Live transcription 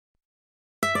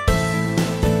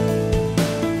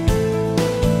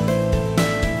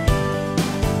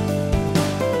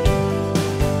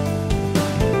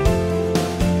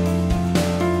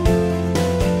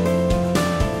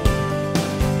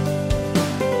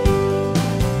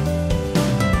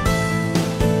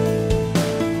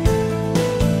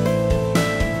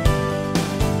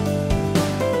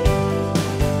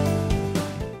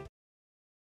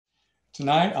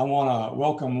Tonight, I want to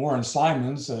welcome Warren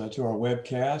Simons to our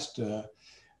webcast.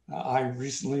 I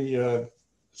recently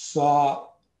saw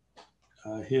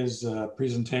his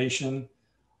presentation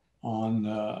on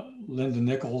Linda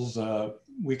Nichols'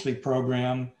 weekly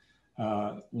program,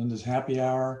 Linda's Happy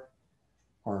Hour,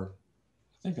 or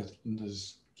I think it's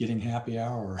Linda's Getting Happy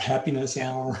Hour or Happiness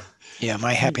Hour. Yeah,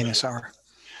 my Happiness Hour.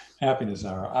 Happiness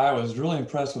Hour. I was really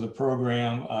impressed with the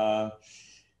program.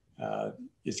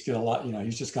 It's got a lot,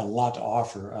 he's just got a lot to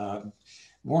offer.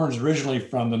 Warren's originally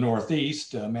from the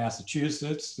Northeast,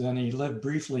 Massachusetts. Then he lived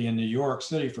briefly in New York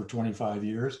City for 25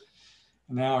 years.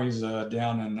 And now he's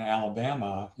down in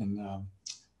Alabama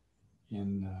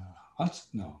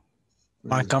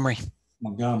Montgomery.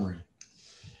 Montgomery.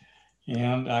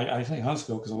 And I think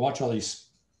Huntsville, because I watch all these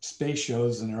space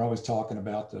shows and they're always talking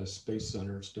about the Space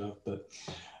Center and stuff. But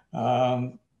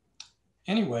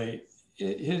anyway,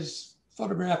 his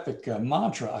photographic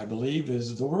mantra, I believe,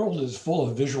 is the world is full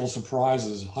of visual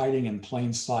surprises hiding in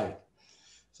plain sight.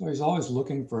 So he's always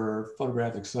looking for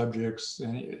photographic subjects,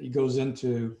 and he goes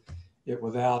into it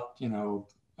without,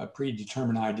 a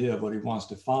predetermined idea of what he wants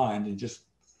to find, and just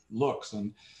looks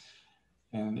and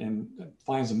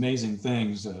finds amazing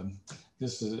things.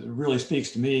 This really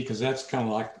speaks to me because that's kind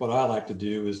of like what I like to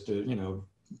do, is to,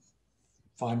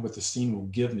 find what the scene will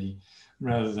give me,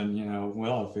 rather than,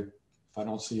 well, if I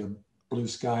don't see a blue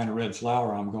sky and a red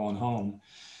flower, I'm going home.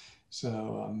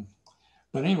 So,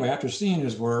 but anyway, after seeing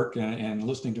his work and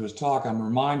listening to his talk, I'm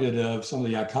reminded of some of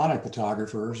the iconic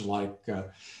photographers like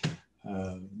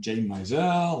Jay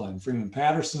Mizell and Freeman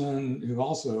Patterson, who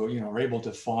also, are able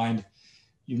to find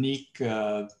unique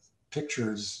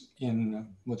pictures in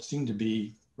what seem to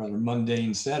be rather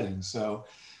mundane settings. So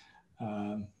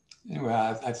anyway,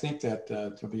 I think that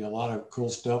there'll be a lot of cool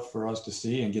stuff for us to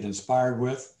see and get inspired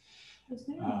with.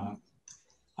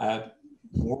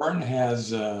 Warren has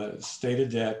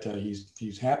stated that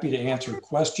he's happy to answer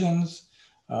questions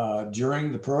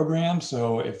during the program.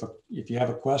 So if you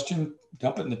have a question,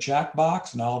 dump it in the chat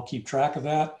box and I'll keep track of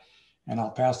that, and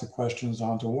I'll pass the questions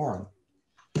on to Warren.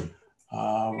 With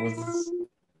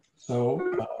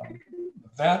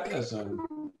that as an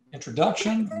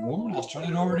introduction, Warren, I'll turn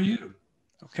it over to you.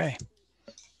 Okay.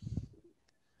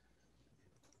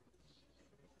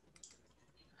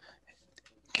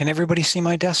 Can everybody see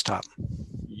my desktop?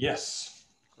 Yes.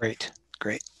 Great,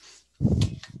 great.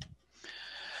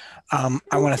 I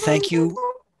want to thank you.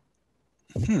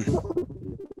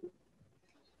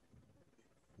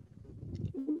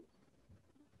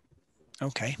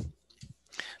 Okay.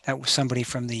 That was somebody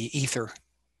from the ether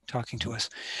talking to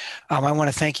us. I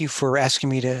want to thank you for asking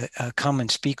me to come and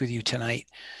speak with you tonight.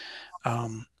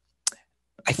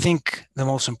 I think the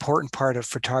most important part of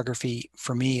photography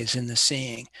for me is in the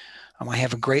seeing. I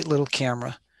have a great little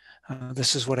camera.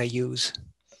 This is what I use.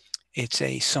 It's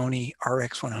a Sony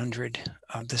RX100.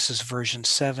 This is version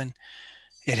 7.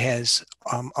 It has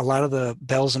a lot of the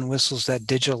bells and whistles that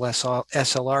digital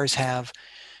SLRs have.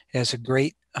 It has a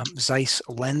great Zeiss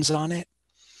lens on it.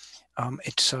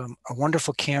 It's a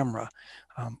wonderful camera,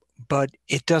 but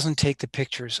it doesn't take the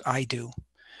pictures I do.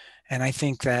 And I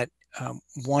think that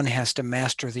one has to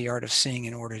master the art of seeing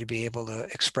in order to be able to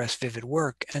express vivid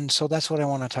work. And so that's what I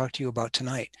want to talk to you about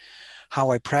tonight,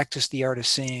 how I practice the art of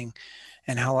seeing,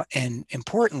 and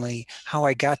importantly, how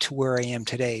I got to where I am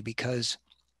today, because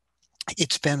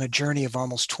it's been a journey of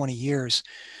almost 20 years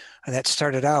that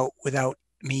started out without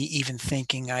me even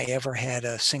thinking I ever had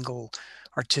a single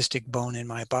artistic bone in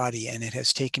my body. And it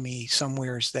has taken me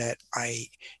somewheres that I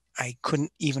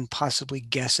couldn't even possibly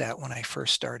guess at when I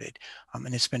first started.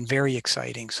 And it's been very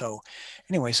exciting. So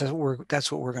anyways,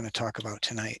 that's what we're going to talk about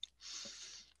tonight.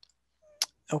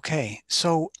 Okay,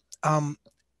 so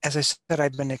as I said,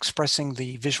 I've been expressing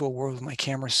the visual world with my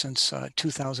camera since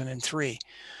 2003.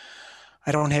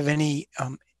 I don't have any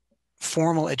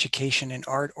formal education in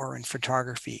art or in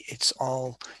photography.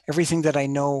 Everything that I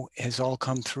know has all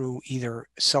come through either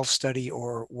self-study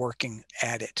or working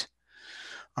at it.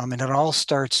 And it all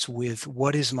starts with,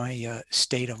 what is my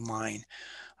state of mind?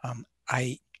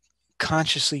 I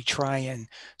consciously try and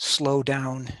slow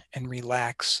down and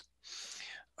relax.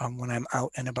 When I'm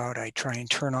out and about, I try and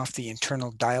turn off the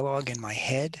internal dialogue in my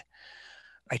head.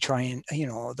 I try and,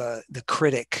 the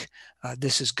critic,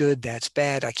 this is good, that's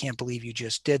bad, I can't believe you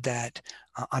just did that.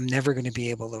 I'm never going to be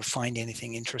able to find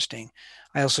anything interesting.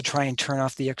 I also try and turn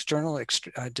off the external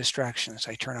distractions.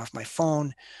 I turn off my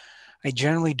phone. I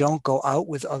generally don't go out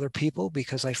with other people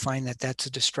because I find that that's a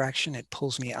distraction. It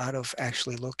pulls me out of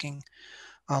actually looking.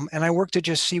 And I work to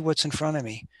just see what's in front of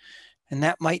me. And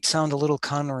that might sound a little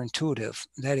counterintuitive.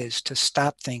 That is, to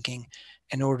stop thinking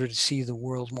in order to see the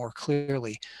world more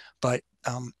clearly. But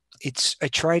it's a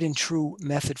tried and true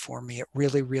method for me. It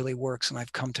really, really works, and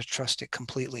I've come to trust it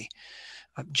completely.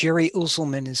 Jerry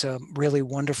Uselman is a really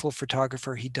wonderful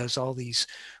photographer. He does all these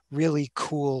really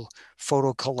cool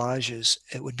photo collages.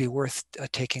 It would be worth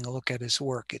taking a look at his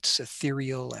work. It's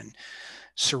ethereal and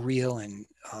surreal and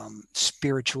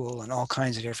spiritual and all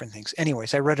kinds of different things.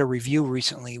 Anyways, I read a review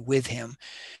recently with him,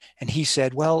 and he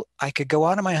said, well, I could go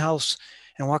out of my house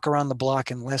and walk around the block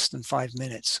in less than 5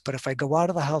 minutes. But if I go out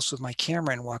of the house with my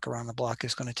camera and walk around the block,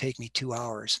 it's going to take me 2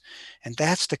 hours. And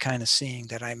that's the kind of seeing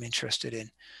that I'm interested in.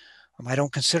 I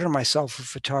don't consider myself a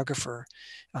photographer,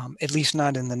 at least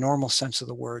not in the normal sense of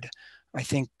the word. I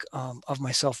think of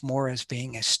myself more as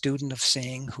being a student of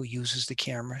seeing who uses the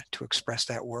camera to express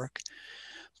that work.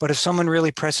 But if someone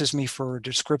really presses me for a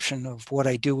description of what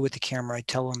I do with the camera, I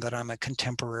tell them that I'm a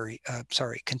contemplative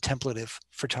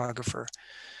photographer.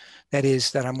 That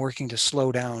is, that I'm working to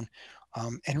slow down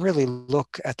and really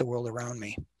look at the world around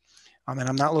me. And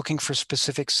I'm not looking for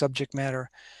specific subject matter.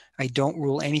 I don't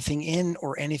rule anything in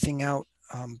or anything out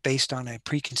based on a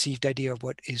preconceived idea of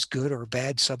what is good or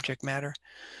bad subject matter.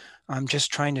 I'm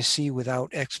just trying to see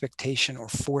without expectation or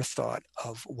forethought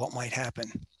of what might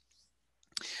happen.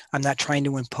 I'm not trying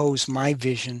to impose my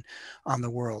vision on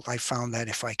the world. I found that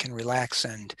if I can relax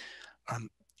and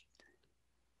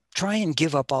try and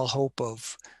give up all hope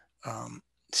of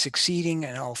succeeding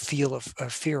and all feel of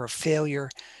fear of failure,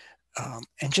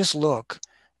 and just look,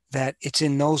 that it's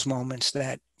in those moments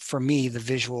that, for me, the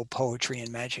visual poetry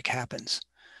and magic happens.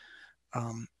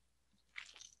 I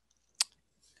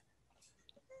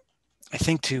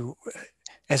think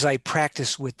as I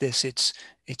practice with this, it's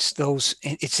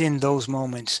in those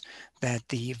moments that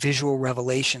the visual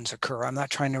revelations occur. I'm not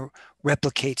trying to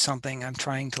replicate something. I'm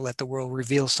trying to let the world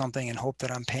reveal something and hope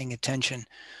that I'm paying attention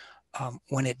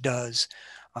when it does,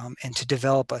 and to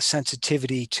develop a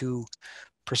sensitivity to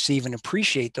perceive and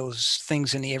appreciate those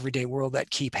things in the everyday world that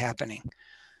keep happening.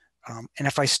 And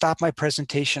if I stop my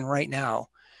presentation right now,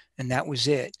 and that was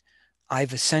it,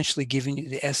 I've essentially given you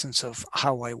the essence of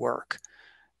how I work.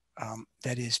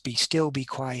 That is, be still, be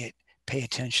quiet, pay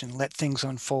attention, let things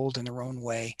unfold in their own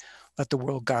way, let the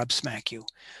world gobsmack you.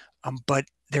 But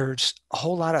there's a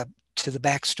whole lot to the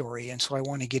backstory, and so I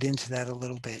want to get into that a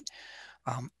little bit.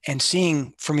 And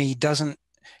seeing, for me, doesn't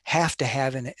have to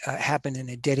happen in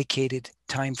a dedicated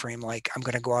time frame, like I'm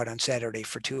going to go out on Saturday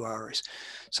for 2 hours.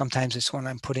 Sometimes it's when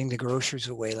I'm putting the groceries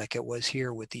away, like it was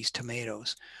here with these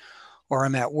tomatoes. Or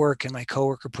I'm at work and my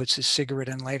coworker puts his cigarette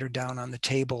and lighter down on the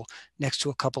table next to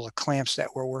a couple of clamps that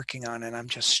we're working on, and I'm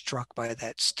just struck by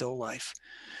that still life.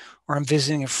 Or I'm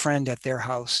visiting a friend at their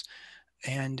house,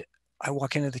 and I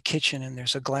walk into the kitchen and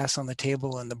there's a glass on the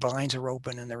table and the blinds are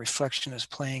open and the reflection is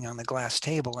playing on the glass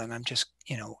table, and I'm just,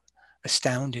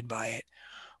 astounded by it.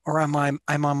 Or I'm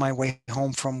on my way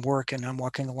home from work and I'm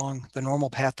walking along the normal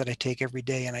path that I take every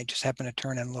day, and I just happen to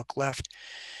turn and look left,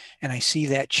 and I see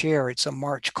that chair. It's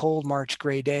a cold March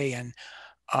gray day, and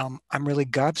I'm really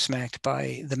gobsmacked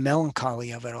by the melancholy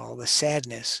of it all, the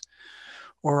sadness.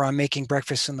 Or I'm making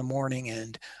breakfast in the morning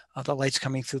and the light's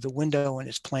coming through the window and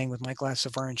it's playing with my glass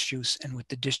of orange juice and with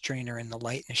the dish drainer and the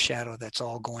light and the shadow that's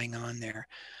all going on there.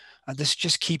 This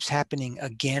just keeps happening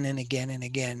again and again and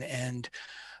again. And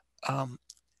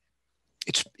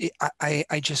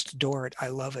I just adore it. I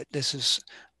love it. This is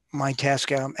my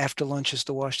task after lunch, is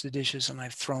to wash the dishes, and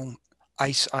I've thrown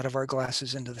ice out of our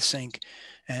glasses into the sink.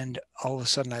 And all of a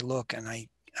sudden I look and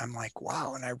I'm like,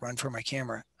 wow. And I run for my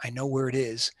camera. I know where it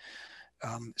is.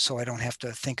 So I don't have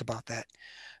to think about that.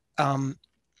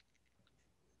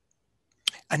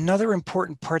 Another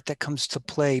important part that comes to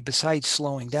play besides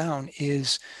slowing down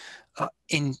is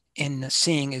in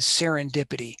seeing is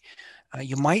serendipity.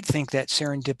 You might think that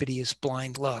serendipity is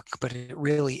blind luck, but it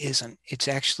really isn't. It's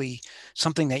actually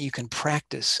something that you can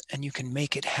practice and you can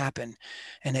make it happen.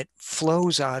 And it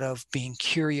flows out of being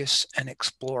curious and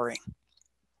exploring.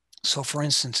 So for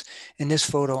instance, in this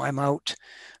photo, I'm out.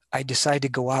 I decide to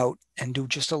go out and do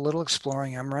just a little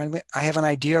exploring. I have an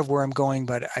idea of where I'm going,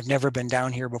 but I've never been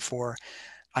down here before.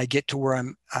 I get to where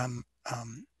I'm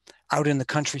out in the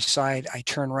countryside. I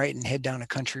turn right and head down a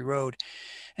country road,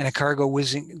 and a car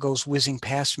goes whizzing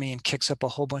past me and kicks up a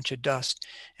whole bunch of dust.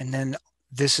 And then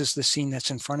this is the scene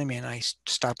that's in front of me, and I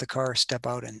stop the car, step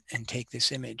out, and take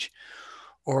this image.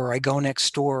 Or I go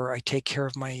next door, I take care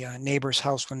of my neighbor's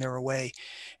house when they're away.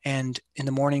 And in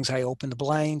the mornings, I open the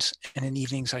blinds, and in the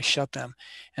evenings, I shut them.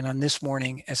 And on this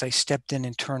morning, as I stepped in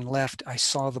and turned left, I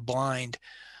saw the blind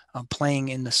playing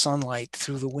in the sunlight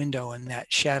through the window, and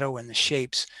that shadow and the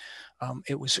shapes.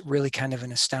 It was really kind of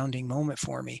an astounding moment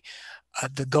for me.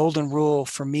 The golden rule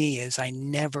for me is I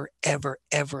never, ever,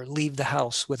 ever leave the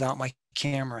house without my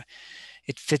camera.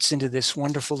 It fits into this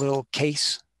wonderful little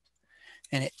case,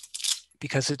 and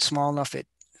because it's small enough, it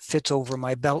fits over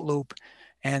my belt loop.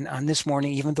 And on this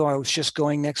morning, even though I was just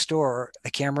going next door, the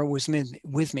camera was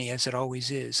with me, as it always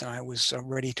is. And I was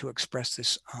ready to express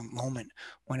this moment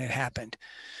when it happened.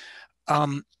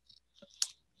 I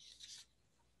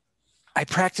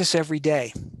practice every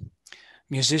day.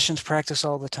 Musicians practice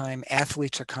all the time.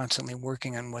 Athletes are constantly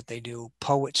working on what they do.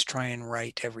 Poets try and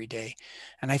write every day.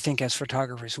 And I think as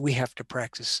photographers, we have to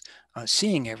practice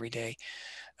seeing every day.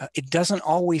 It doesn't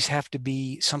always have to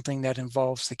be something that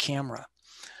involves the camera.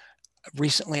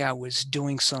 Recently, I was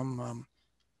doing some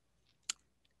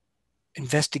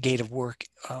investigative work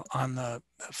on the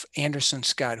Anderson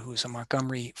Scott, who's a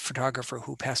Montgomery photographer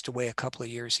who passed away a couple of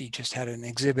years. He just had an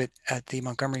exhibit at the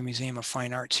Montgomery Museum of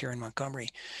Fine Arts here in Montgomery.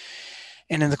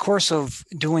 And in the course of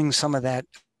doing some of that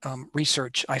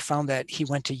research, I found that he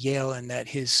went to Yale and that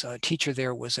his teacher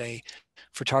there was a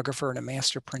photographer and a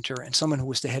master printer and someone who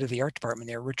was the head of the art department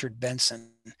there, Richard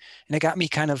Benson. And it got me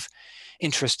kind of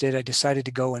interested. I decided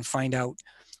to go and find out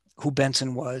who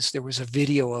Benson was. There was a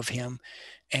video of him,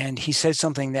 and he said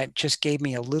something that just gave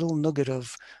me a little nugget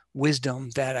of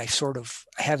wisdom that I sort of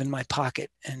have in my pocket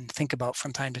and think about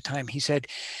from time to time. He said,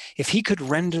 if he could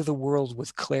render the world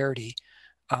with clarity,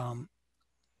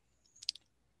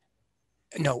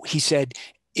 he said,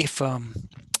 if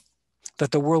that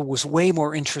the world was way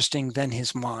more interesting than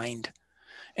his mind,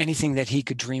 anything that he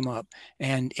could dream up.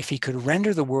 And if he could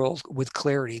render the world with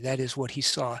clarity, that is what he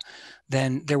saw,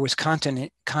 then there was content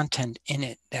in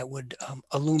it that would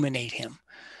illuminate him.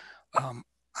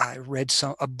 I read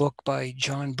a book by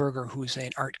John Berger, who's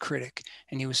an art critic,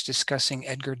 and he was discussing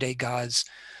Edgar Degas'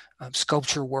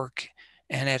 sculpture work.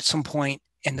 And at some point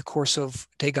in the course of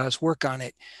Degas' work on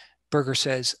it, Berger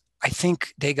says, I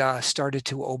think Degas started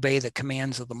to obey the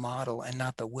commands of the model and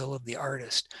not the will of the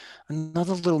artist.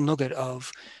 Another little nugget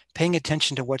of paying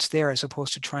attention to what's there as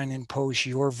opposed to trying to impose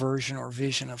your version or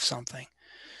vision of something.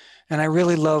 And I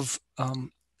really love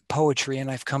poetry, and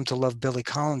I've come to love Billy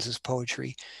Collins's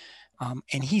poetry.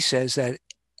 And he says that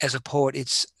as a poet,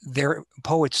 it's their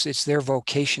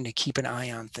vocation to keep an eye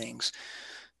on things,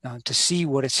 to see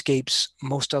what escapes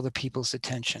most other people's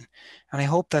attention. And I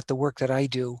hope that the work that I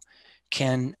do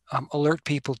can alert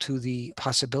people to the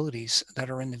possibilities that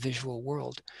are in the visual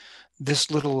world.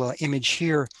 This little image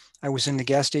here, I was in the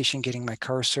gas station getting my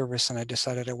car serviced, and I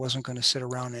decided I wasn't going to sit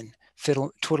around and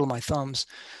twiddle my thumbs.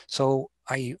 So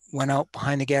I went out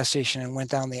behind the gas station and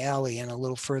went down the alley, and a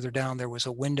little further down there was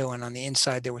a window, and on the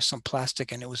inside there was some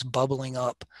plastic and it was bubbling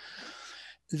up.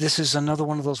 This is another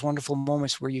one of those wonderful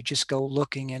moments where you just go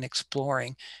looking and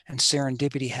exploring, and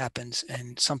serendipity happens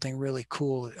and something really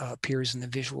cool appears in the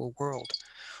visual world.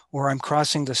 Or I'm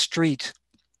crossing the street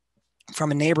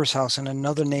from a neighbor's house, and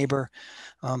another neighbor,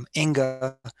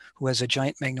 Inga, who has a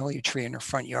giant magnolia tree in her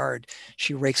front yard,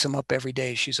 she rakes them up every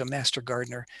day. She's a master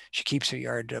gardener. She keeps her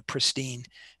yard pristine.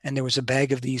 And there was a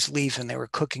bag of these leaves, and they were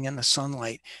cooking in the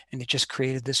sunlight. And it just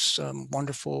created this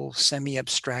wonderful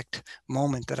semi-abstract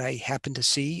moment that I happened to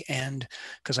see, and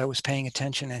because I was paying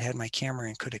attention and had my camera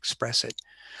and could express it.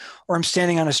 Or I'm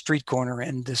standing on a street corner,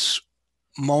 and this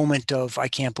moment of, I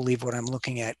can't believe what I'm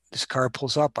looking at. This car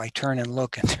pulls up, I turn and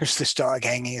look, and there's this dog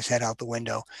hanging his head out the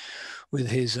window with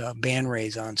his band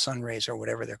rays on, sun rays or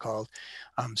whatever they're called.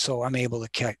 So I'm able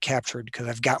to capture it because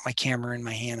I've got my camera in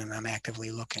my hand and I'm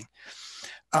actively looking.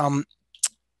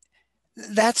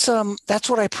 That's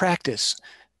what I practice.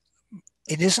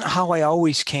 It isn't how I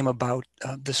always came about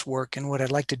this work, and what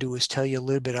I'd like to do is tell you a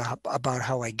little bit about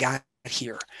how I got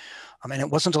here. And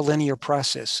it wasn't a linear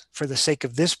process. For the sake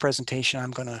of this presentation, I'm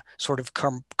going to sort of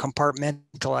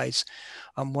compartmentalize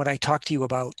what I talked to you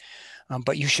about.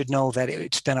 But you should know that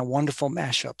it's been a wonderful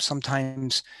mashup.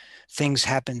 Sometimes things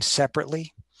happen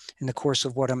separately in the course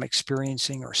of what I'm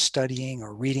experiencing or studying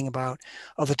or reading about.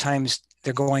 Other times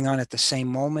they're going on at the same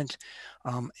moment.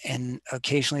 And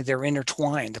occasionally they're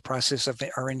intertwined. The process of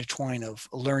are intertwined of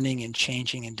learning and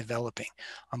changing and developing.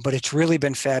 But it's really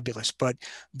been fabulous. But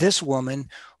this woman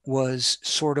was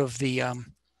sort of the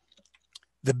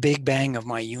big bang of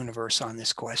my universe on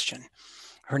this question.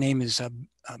 Her name is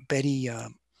Betty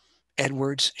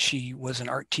Edwards. She was an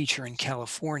art teacher in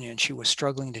California, and she was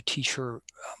struggling to teach her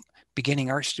beginning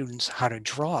art students how to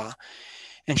draw.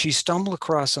 And she stumbled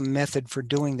across a method for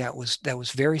doing that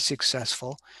was very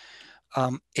successful.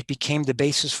 It became the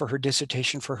basis for her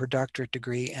dissertation for her doctorate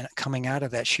degree. And coming out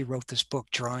of that, she wrote this book,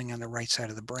 Drawing on the Right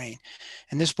Side of the Brain.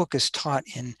 And this book is taught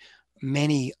in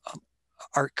many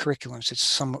art curriculums.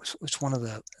 It's one of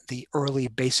the early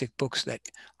basic books that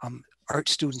art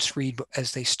students read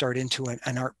as they start into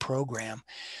an art program.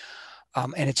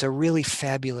 And it's a really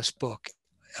fabulous book.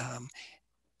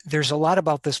 there's a lot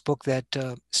about this book that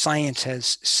science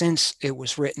has, since it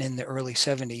was written in the early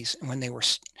 70s, when they were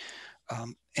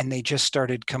and they just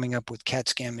started coming up with CAT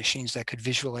scan machines that could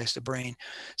visualize the brain.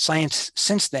 Science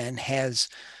since then has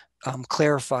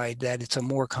clarified that it's a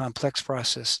more complex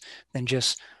process than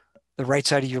just the right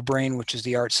side of your brain, which is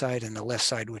the art side, and the left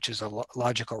side, which is a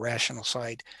logical, rational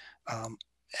side. Um,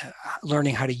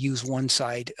 Learning how to use one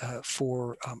side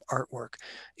for artwork.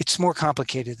 It's more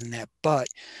complicated than that, but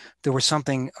there was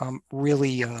something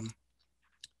really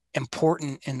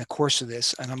important in the course of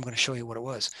this, and I'm going to show you what it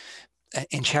was.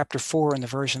 In chapter 4, in the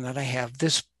version that I have,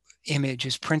 this image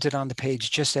is printed on the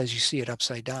page just as you see it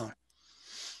upside down.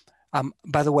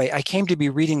 By the way, I came to be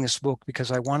reading this book because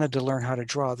I wanted to learn how to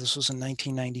draw. This was in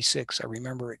 1996. I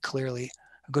remember it clearly.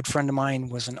 A good friend of mine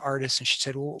was an artist, and she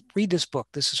said, well, read this book.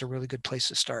 This is a really good place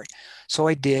to start. So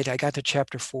I did. I got to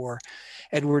chapter 4.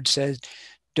 Edward says,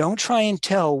 don't try and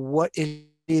tell what it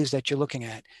is that you're looking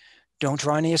at. Don't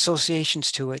draw any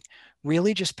associations to it.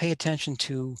 Really just pay attention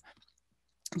to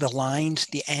the lines,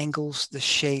 the angles, the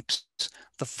shapes,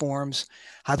 the forms,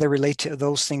 how they relate to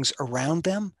those things around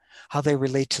them, how they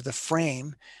relate to the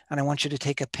frame. And I want you to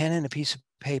take a pen and a piece of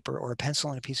paper, or a pencil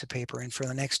and a piece of paper, and for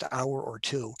the next hour or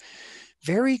two,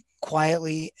 very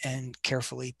quietly and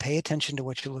carefully pay attention to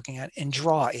what you're looking at and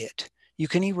draw it. You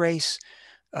can erase,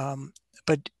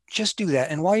 but just do that.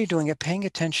 And while you're doing it, pay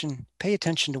attention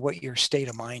to what your state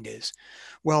of mind is.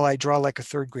 Well, I draw like a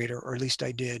third grader, or at least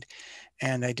I did.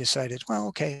 And I decided, well,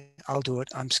 okay, I'll do it.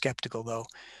 I'm skeptical though.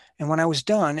 And when I was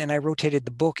done and I rotated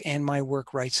the book and my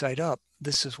work right side up,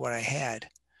 this is what I had.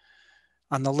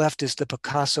 On the left is the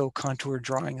Picasso contour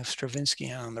drawing of Stravinsky,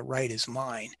 and on the right is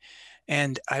mine.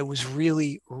 And I was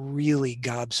really, really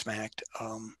gobsmacked.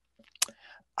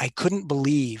 I couldn't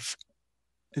believe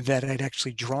that I'd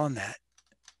actually drawn that.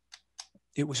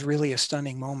 It was really a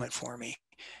stunning moment for me.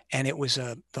 And it was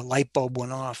the light bulb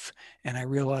went off, and I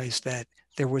realized that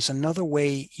there was another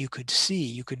way you could see,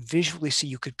 you could visually see,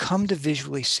 you could come to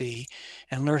visually see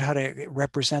and learn how to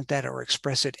represent that or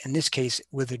express it, in this case,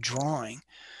 with a drawing.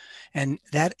 And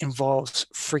that involves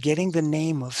forgetting the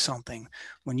name of something.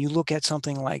 When you look at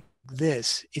something like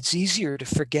this, it's easier to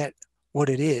forget what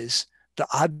it is, the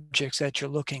objects that you're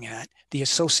looking at, the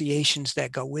associations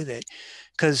that go with it.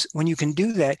 Because when you can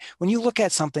do that, when you look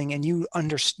at something and you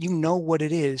know what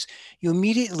it is, you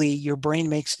immediately, your brain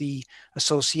makes the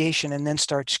association and then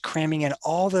starts cramming in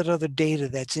all that other data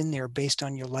that's in there based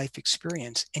on your life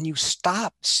experience. And you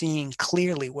stop seeing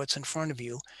clearly what's in front of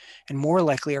you, and more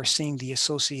likely are seeing the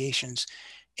associations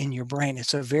in your brain.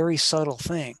 It's a very subtle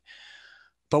thing.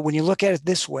 But when you look at it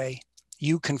this way,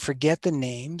 you can forget the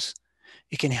names.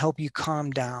 It can help you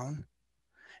calm down,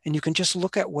 and you can just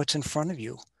look at what's in front of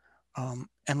you,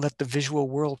 and let the visual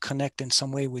world connect in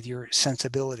some way with your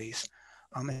sensibilities.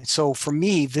 And so for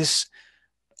me, this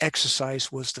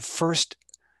exercise was the first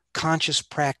conscious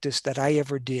practice that I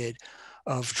ever did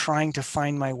of trying to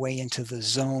find my way into the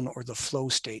zone or the flow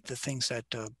state, the things that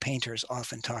painters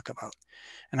often talk about.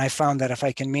 And I found that if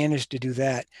I can manage to do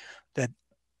that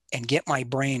and get my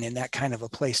brain in that kind of a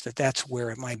place, that's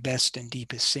where my best and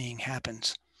deepest seeing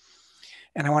happens.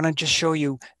 And I want to just show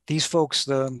you these folks,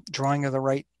 the drawing of the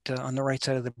right on the right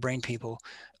side of the brain people,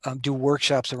 do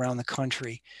workshops around the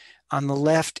country. On the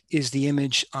left is the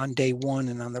image on day 1,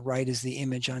 and on the right is the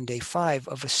image on day 5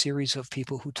 of a series of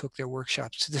people who took their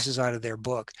workshops. This is out of their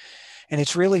book. And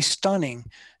it's really stunning,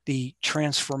 the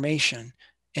transformation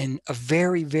in a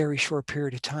very, very short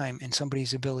period of time in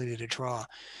somebody's ability to draw.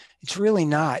 It's really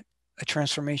not a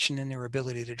transformation in their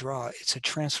ability to draw. It's a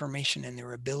transformation in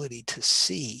their ability to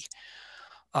see.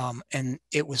 And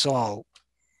it was all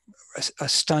a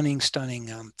stunning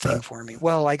thing for me.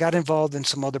 Well, I got involved in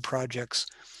some other projects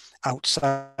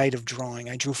outside of drawing.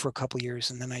 I drew for a couple of years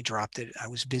and then I dropped it. I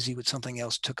was busy with something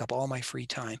else, took up all my free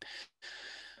time.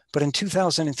 But in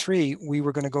 2003, we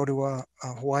were going to go to a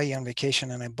Hawaii on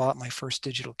vacation, and I bought my first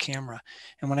digital camera.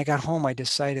 And when I got home, I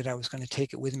decided I was going to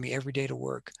take it with me every day to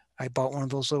work. I bought one of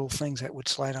those little things that would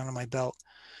slide onto my belt.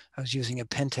 I was using a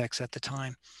Pentax at the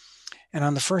time. And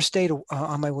on the first day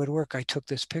on my way to work, I took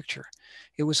this picture.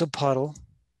 It was a puddle.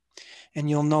 And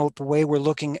you'll note the way we're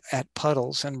looking at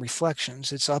puddles and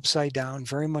reflections, it's upside down,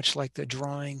 very much like the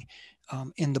drawing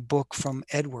in the book from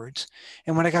Edwards.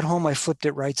 And when I got home, I flipped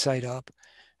it right side up.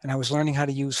 And I was learning how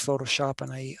to use Photoshop,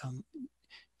 and I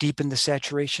deepened the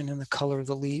saturation and the color of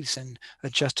the leaves and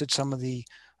adjusted some of the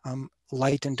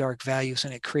light and dark values.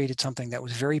 And it created something that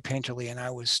was very painterly, and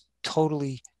I was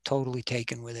totally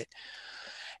taken with it.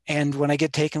 And when I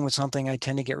get taken with something, I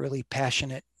tend to get really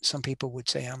passionate. Some people would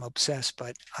say I'm obsessed,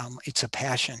 but it's a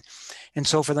passion. And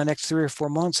so for the next 3 or 4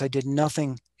 months, I did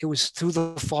nothing. It was through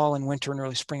the fall and winter and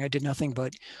early spring. I did nothing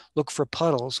but look for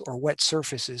puddles or wet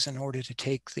surfaces in order to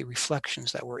take the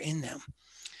reflections that were in them.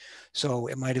 So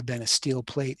it might have been a steel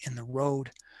plate in the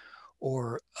road,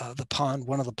 or the pond,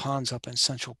 one of the ponds up in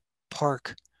Central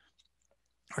Park,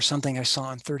 or something I saw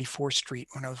on 34th Street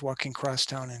when I was walking across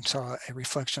town and saw a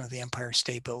reflection of the Empire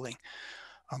State Building.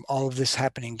 All of this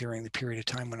happening during the period of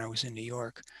time when I was in New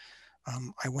York.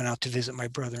 I went out to visit my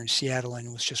brother in Seattle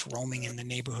and was just roaming in the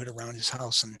neighborhood around his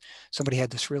house. And somebody had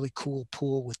this really cool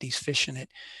pool with these fish in it.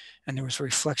 And there was a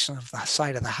reflection of the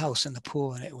side of the house in the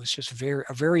pool. And it was just a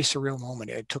very surreal moment.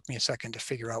 It took me a second to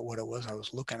figure out what it was I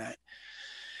was looking at.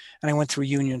 And I went through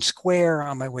Union Square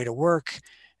on my way to work,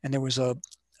 and there was a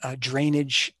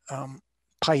drainage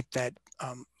pipe that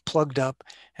plugged up.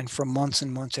 And for months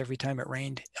and months, every time it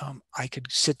rained, I could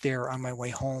sit there on my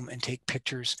way home and take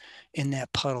pictures in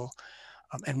that puddle.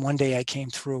 And one day I came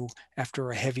through after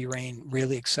a heavy rain,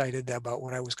 really excited about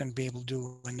what I was going to be able to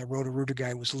do. And the Roto-Rooter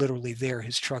guy was literally there,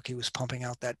 his truck, he was pumping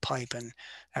out that pipe, and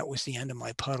that was the end of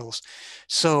my puddles.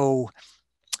 So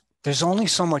there's only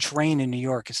so much rain in New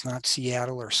York. It's not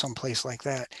Seattle or someplace like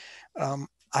that.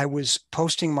 I was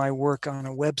posting my work on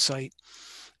a website,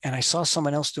 and I saw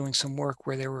someone else doing some work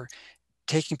where they were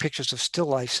taking pictures of still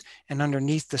lifes, and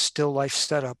underneath the still life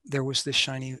setup, there was this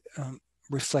shiny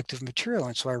reflective material.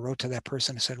 And so I wrote to that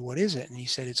person and said, what is it? And he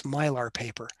said, it's Mylar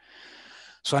paper.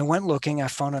 So I went looking. I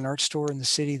found an art store in the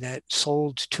city that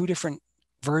sold 2 different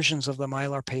versions of the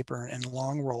Mylar paper in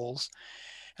long rolls.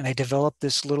 And I developed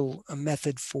this little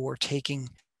method for taking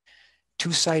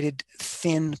 2-sided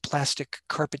thin plastic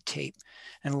carpet tape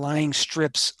and lying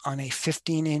strips on a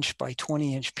 15-inch by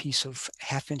 20-inch piece of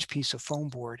half-inch piece of foam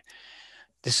board.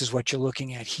 This is what you're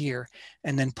looking at here.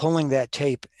 And then pulling that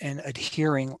tape and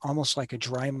adhering almost like a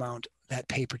dry mount that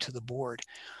paper to the board.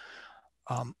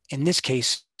 In this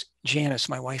case, Janice,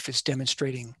 my wife, is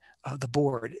demonstrating the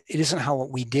board. It isn't how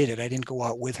we did it. I didn't go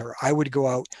out with her. I would go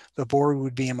out, the board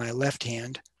would be in my left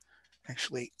hand.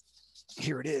 Actually,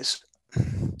 here it is.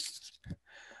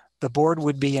 The board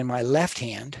would be in my left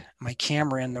hand, my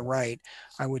camera in the right.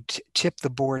 I would tip the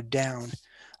board down.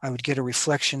 I would get a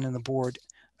reflection in the board.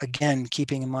 Again,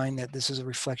 keeping in mind that this is a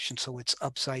reflection, so it's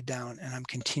upside down. And I'm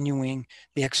continuing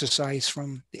the exercise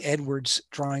from the Edwards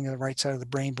drawing of the right side of the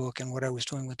brain book and what I was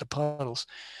doing with the puddles.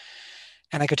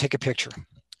 And I could take a picture.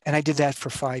 And I did that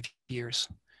for 5 years.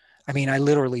 I mean, I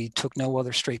literally took no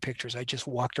other straight pictures. I just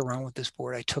walked around with this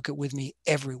board. I took it with me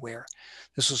everywhere.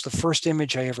 This was the first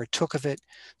image I ever took of it.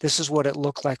 This is what it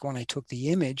looked like when I took the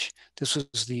image. This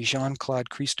was the Jean-Claude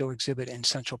Christo exhibit in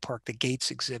Central Park, the Gates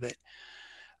exhibit.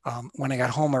 When I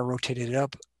got home, I rotated it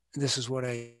up. This is what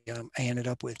I ended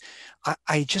up with.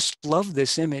 I just love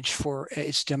this image for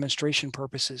its demonstration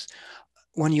purposes.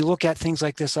 When you look at things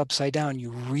like this upside down,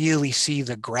 you really see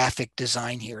the graphic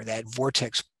design here, that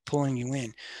vortex pulling you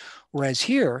in. Whereas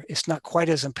here, it's not quite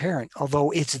as apparent,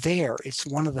 although it's there. It's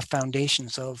one of the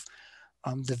foundations of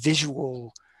the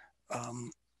visual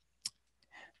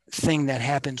thing that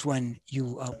happens when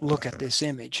you look at this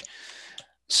image.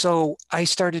 So I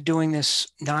started doing this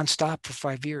nonstop for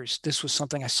 5 years. This was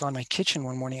something I saw in my kitchen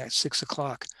one morning at 6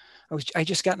 o'clock. I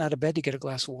just gotten out of bed to get a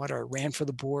glass of water. I ran for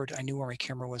the board. I knew where my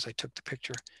camera was. I took the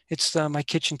picture. It's my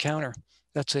kitchen counter.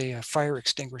 That's a fire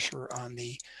extinguisher on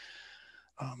the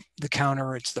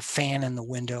counter. It's the fan in the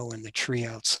window and the tree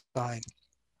outside.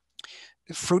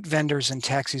 Fruit vendors and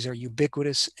taxis are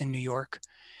ubiquitous in New York.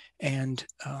 And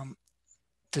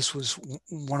this was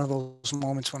one of those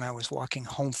moments when I was walking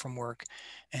home from work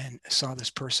and saw this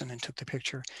person and took the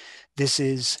picture. This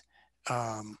is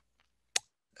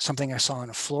something I saw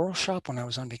in a floral shop when I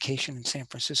was on vacation in San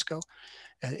Francisco.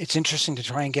 It's interesting to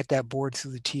try and get that board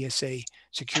through the TSA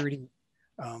security.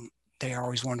 They are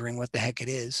always wondering what the heck it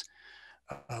is.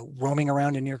 Roaming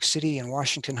around in New York City and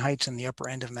Washington Heights and the upper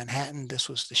end of Manhattan. This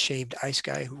was the shaved ice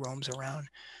guy who roams around.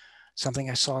 Something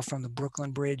I saw from the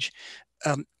Brooklyn Bridge.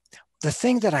 The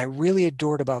thing that I really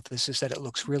adored about this is that it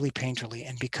looks really painterly.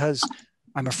 And because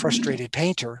I'm a frustrated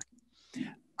painter,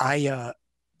 I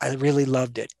really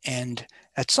loved it. And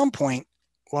at some point,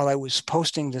 while I was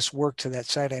posting this work to that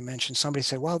site I mentioned, somebody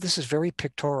said, wow, this is very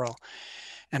pictorial.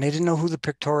 And I didn't know who the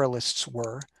pictorialists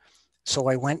were. So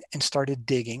I went and started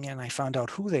digging, and I found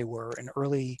out who they were. An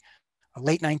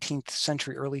late 19th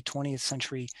century, early 20th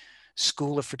century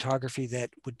school of photography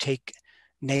that would take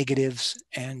negatives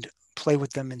and play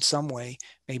with them in some way.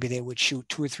 Maybe they would shoot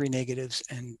 2 or 3 negatives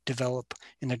and develop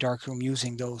in the darkroom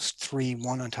using those 3,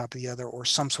 one on top of the other, or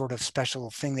some sort of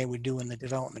special thing they would do in the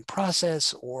development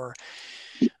process, or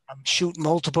shoot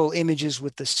multiple images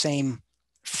with the same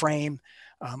frame,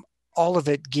 all of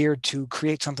it geared to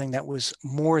create something that was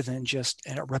more than just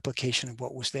a replication of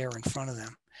what was there in front of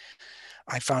them.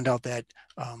 I found out that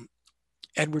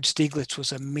Edward Stieglitz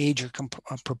was a major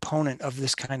proponent of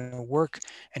this kind of work,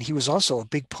 and he was also a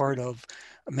big part of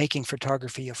making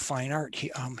photography a fine art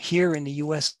here in the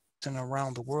U.S. and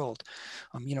around the world.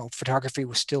 Photography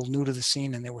was still new to the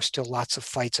scene, and there were still lots of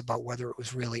fights about whether it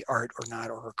was really art or not,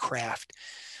 or a craft.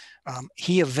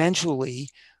 He eventually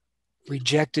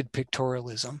rejected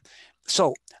pictorialism.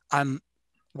 So I'm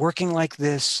working like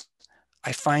this.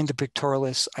 I find the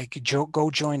pictorialists. I could go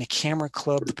join a camera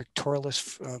club, the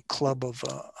pictorialist club of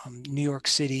New York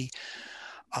City.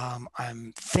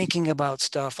 I'm thinking about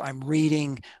stuff. I'm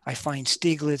reading. I find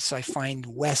Stieglitz. I find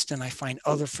Weston. I find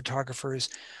other photographers.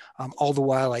 All the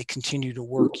while, I continue to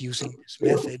work using this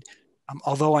method.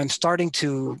 Although I'm starting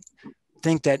to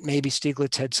think that maybe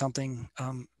Stieglitz had something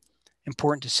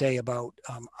important to say about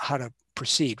how to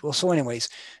proceed. Well, so anyways,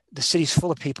 the city's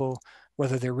full of people,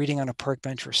 whether they're reading on a park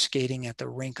bench or skating at the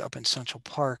rink up in Central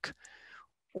Park,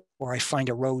 or I find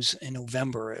a rose in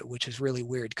November, which is really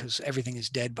weird because everything is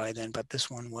dead by then, but this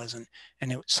one wasn't.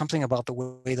 And it was something about the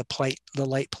way the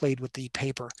light played with the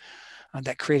paper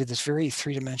that created this very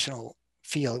three-dimensional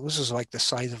feel. It was like the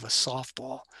size of a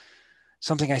softball.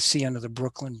 Something I see under the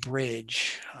Brooklyn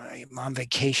Bridge. I'm on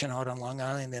vacation out on Long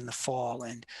Island in the fall,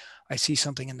 and I see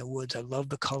something in the woods. I love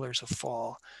the colors of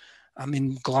fall. I'm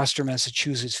in Gloucester,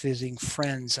 Massachusetts, visiting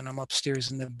friends, and I'm upstairs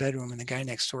in the bedroom, and the guy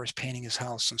next door is painting his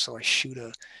house, and so I shoot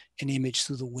an image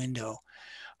through the window.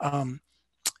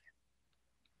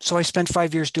 So I spent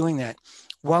 5 years doing that.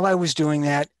 While I was doing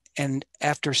that, and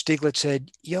after Stieglitz said,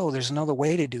 yo, there's another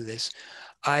way to do this,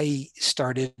 I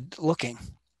started looking.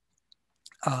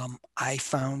 I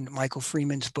found Michael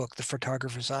Freeman's book, The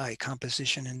Photographer's Eye,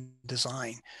 Composition and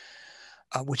Design,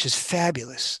 which is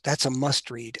fabulous. That's a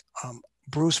must read.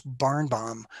 Bruce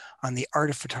Barnbaum on the art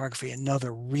of photography,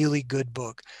 another really good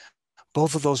book.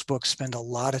 Both of those books spend a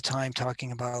lot of time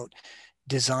talking about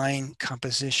design,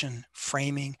 composition,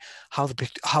 framing,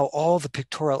 how all the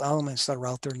pictorial elements that are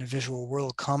out there in the visual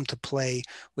world come to play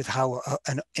with how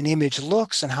an image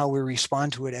looks and how we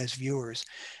respond to it as viewers.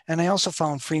 And I also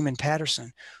found Freeman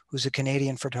Patterson, who's a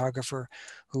Canadian photographer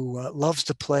who loves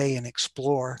to play and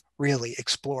explore, really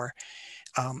explore.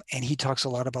 And he talks a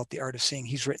lot about the art of seeing.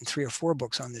 He's written 3 or 4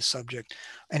 books on this subject.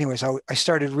 Anyways, I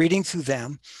started reading through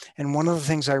them. And one of the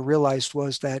things I realized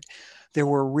was that there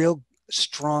were real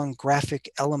strong graphic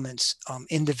elements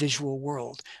in the visual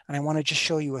world. And I want to just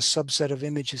show you a subset of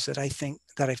images that I think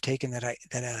that I've taken that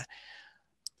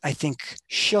I think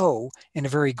show in a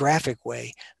very graphic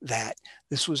way that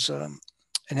this was an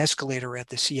escalator at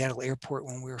the Seattle airport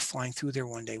when we were flying through there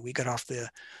one day. We got off the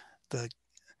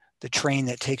train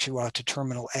that takes you out to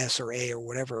Terminal S or A or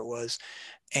whatever it was.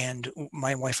 And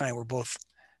my wife and I were both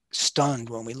stunned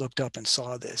when we looked up and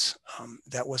saw this.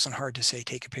 That wasn't hard to say,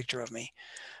 take a picture of me.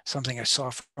 Something I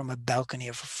saw from a balcony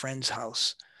of a friend's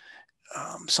house.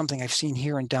 Something I've seen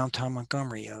here in downtown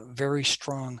Montgomery, a very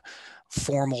strong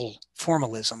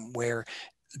formalism where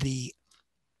the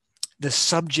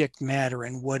subject matter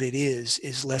and what it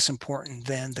is less important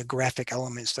than the graphic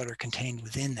elements that are contained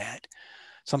within that.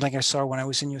 Something I saw when I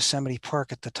was in Yosemite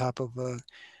Park at the top of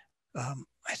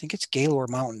I think it's Gaylord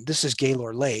Mountain. This is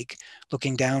Gaylord Lake,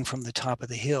 looking down from the top of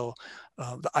the hill.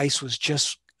 The ice was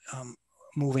just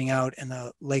moving out, and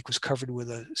the lake was covered with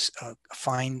a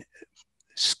fine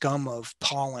scum of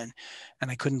pollen, and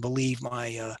I couldn't believe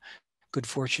my good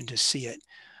fortune to see it.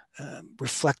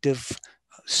 Reflective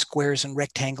squares and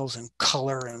rectangles and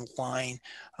color and line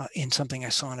in something I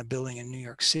saw in a building in New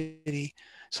York City,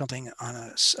 something on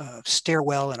a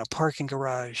stairwell in a parking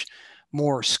garage,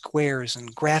 more squares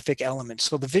and graphic elements.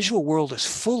 So the visual world is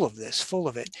full of this, full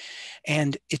of it.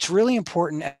 And it's really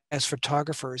important as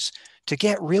photographers to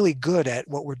get really good at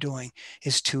what we're doing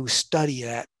is to study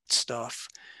that stuff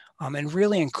and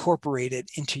really incorporate it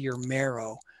into your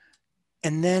marrow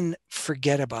and then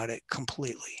forget about it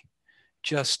completely.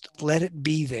 Just let it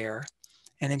be there,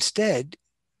 and instead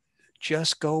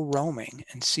just go roaming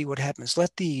and see what happens.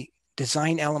 Let the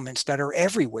design elements that are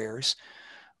everywheres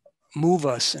move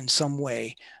us in some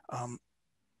way,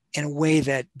 in a way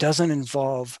that doesn't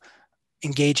involve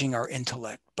engaging our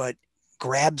intellect, but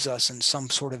grabs us in some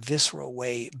sort of visceral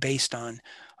way based on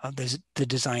the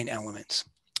design elements.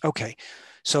 Okay,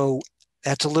 so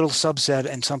that's a little subset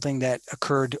and something that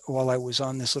occurred while I was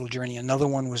on this little journey. Another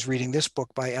one was reading this book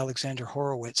by Alexandra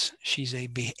Horowitz. She's a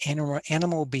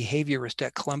animal behaviorist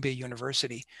at Columbia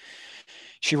University.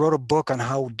 She wrote a book on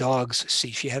how dogs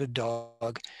see. She had a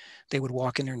dog They would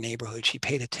walk in their neighborhood. She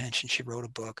paid attention. She wrote a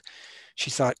book. She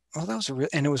thought, oh, that was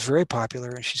and it was very popular.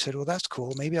 And she said, well, that's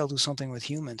cool. Maybe I'll do something with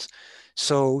humans.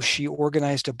 So she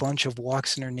organized a bunch of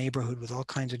walks in her neighborhood with all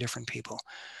kinds of different people.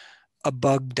 A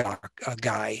bug doc, a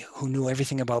guy who knew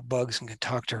everything about bugs and could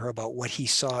talk to her about what he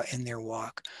saw in their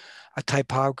walk. A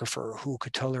typographer who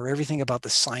could tell her everything about the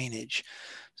signage.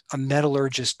 A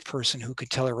metallurgist person who could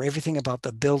tell her everything about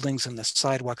the buildings and the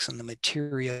sidewalks and the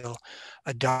material,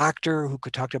 a doctor who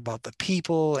could talk about the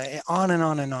people, on and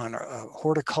on and on, a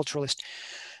horticulturalist.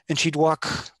 And she'd walk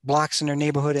blocks in her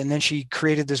neighborhood, and then she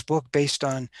created this book based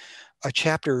on a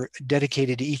chapter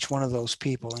dedicated to each one of those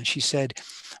people. And she said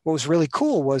what was really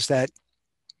cool was that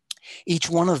each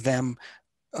one of them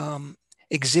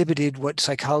exhibited what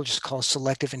psychologists call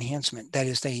selective enhancement. That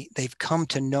is, they've come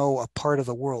to know a part of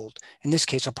the world, in this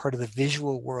case, a part of the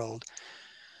visual world,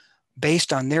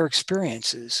 based on their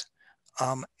experiences.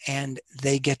 And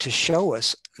they get to show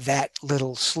us that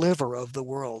little sliver of the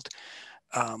world.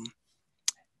 A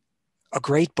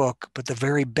great book, but the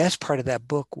very best part of that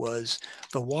book was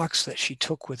the walks that she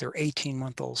took with her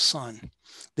 18-month-old son.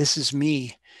 This is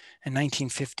me in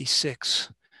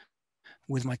 1956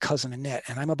 with my cousin Annette,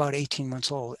 and I'm about 18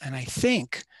 months old. And I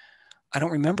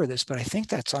don't remember this, but I think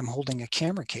I'm holding a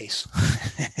camera case.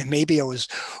 And maybe I was,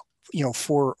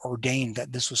 foreordained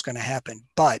that this was going to happen.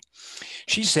 But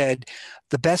she said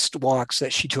the best walks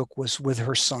that she took was with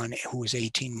her son, who was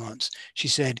 18 months. She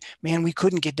said, man, we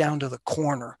couldn't get down to the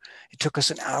corner. It took us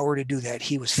an hour to do that.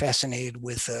 He was fascinated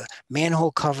with the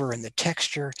manhole cover and the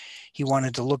texture. He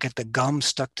wanted to look at the gum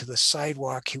stuck to the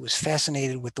sidewalk. He was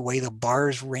fascinated with the way the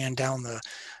bars ran down the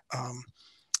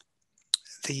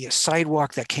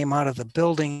sidewalk that came out of the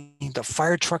building, the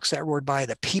fire trucks that roared by,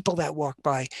 the people that walked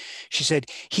by. She said,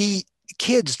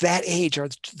 kids that age are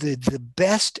the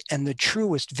best and the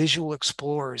truest visual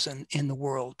explorers in the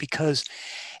world, because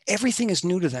everything is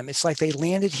new to them. It's like they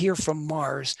landed here from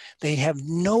Mars. They have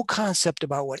no concept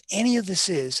about what any of this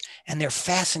is, and they're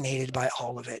fascinated by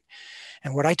all of it.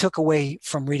 And what I took away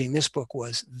from reading this book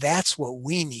was that's what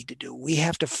we need to do. We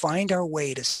have to find our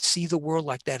way to see the world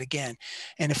like that again.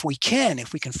 And if we can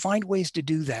find ways to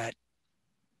do that,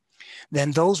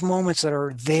 then those moments that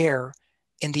are there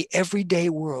in the everyday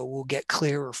world will get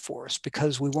clearer for us,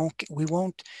 because we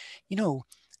won't,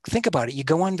 think about it. You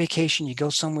go on vacation, you go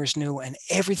somewhere new, and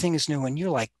everything is new, and you're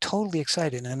like totally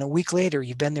excited. And a week later,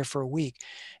 you've been there for a week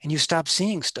and you stop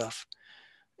seeing stuff.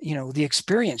 The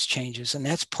experience changes, and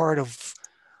that's part of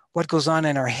what goes on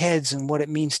in our heads and what it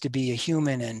means to be a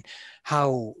human, and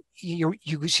how you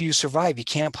survive. You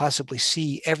can't possibly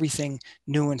see everything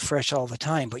new and fresh all the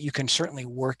time, but you can certainly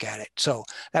work at it. So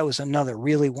that was another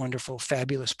really wonderful,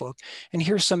 fabulous book. And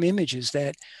here's some images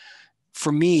that,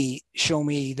 for me, show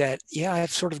me that, yeah,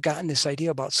 I've sort of gotten this idea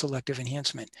about selective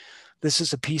enhancement. This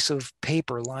is a piece of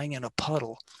paper lying in a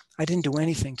puddle. I didn't do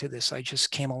anything to this. I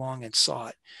just came along and saw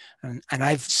it.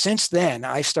 And since then,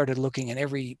 I started looking at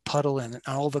every puddle and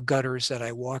all the gutters that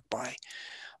I walk by.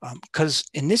 Because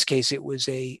in this case, it was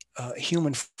a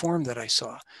human form that I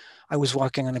saw. I was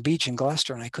walking on a beach in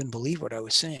Gloucester, and I couldn't believe what I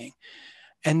was seeing.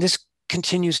 And this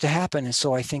continues to happen. And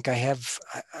so I think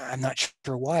I'm not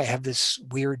sure why, I have this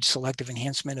weird selective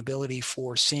enhancement ability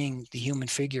for seeing the human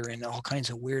figure in all kinds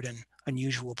of weird and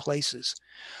unusual places.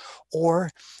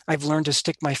 Or I've learned to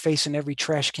stick my face in every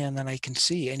trash can that I can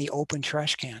see, any open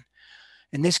trash can.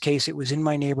 In this case, it was in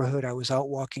my neighborhood. I was out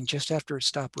walking just after it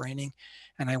stopped raining,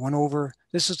 and I went over.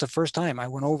 This is the first time I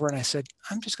went over, and I said,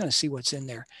 I'm just going to see what's in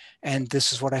there. And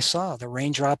this is what I saw: the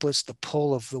rain droplets, the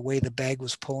pull of the way the bag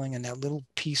was pulling, and that little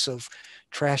piece of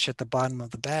trash at the bottom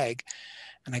of the bag.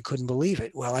 And I couldn't believe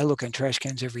it. Well, I look in trash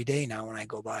cans every day now when I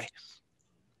go by.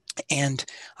 And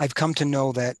I've come to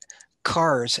know that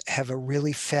cars have a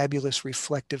really fabulous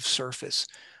reflective surface.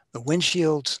 The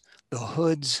windshields, the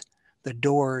hoods, the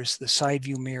doors, the side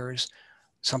view mirrors,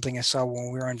 something I saw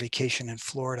when we were on vacation in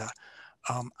Florida.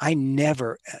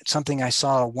 Something I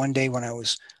saw one day when I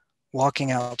was walking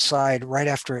outside right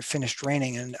after it finished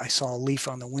raining, and I saw a leaf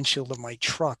on the windshield of my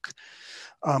truck.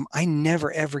 I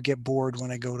never, ever get bored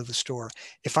when I go to the store.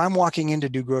 If I'm walking in to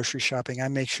do grocery shopping, I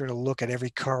make sure to look at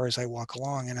every car as I walk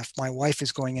along. And if my wife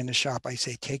is going in to shop, I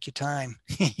say, take your time.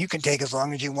 You can take as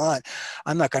long as you want.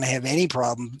 I'm not going to have any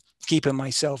problem keeping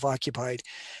myself occupied.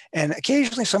 And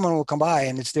occasionally someone will come by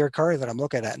and it's their car that I'm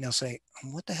looking at, and they'll say,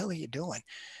 what the hell are you doing?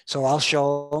 So I'll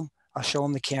show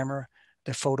them the camera,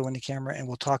 the photo in the camera, and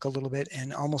we'll talk a little bit.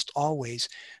 And almost always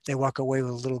they walk away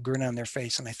with a little grin on their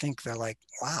face. And I think they're like,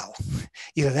 wow,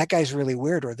 either that guy's really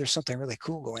weird or there's something really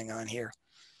cool going on here.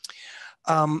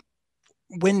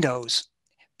 Windows,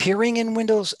 peering in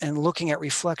windows and looking at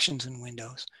reflections in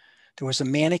windows. There was a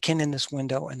mannequin in this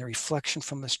window and the reflection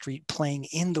from the street playing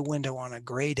in the window on a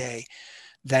gray day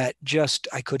that just,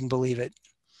 I couldn't believe it.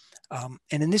 And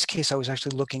in this case, I was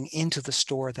actually looking into the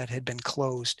store that had been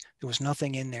closed. There was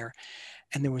nothing in there.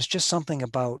 And there was just something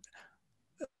about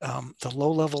the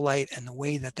low level light and the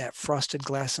way that that frosted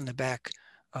glass in the back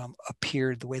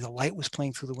appeared, the way the light was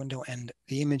playing through the window and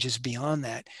the images beyond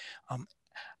that.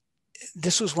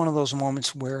 This was one of those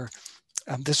moments where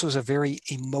this was a very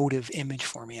emotive image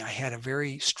for me. I had a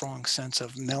very strong sense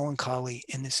of melancholy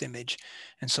in this image.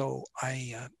 And so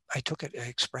I took it, I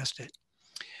expressed it.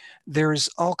 There's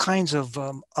all kinds of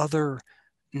other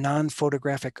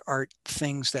non-photographic art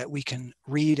things that we can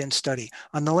read and study.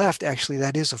 On the left, actually,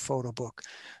 that is a photo book.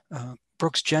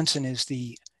 Brooks Jensen is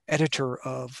the editor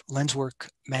of Lenswork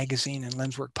magazine and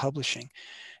Lenswork publishing.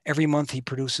 Every month he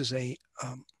produces a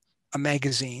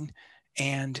magazine,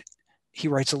 and he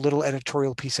writes a little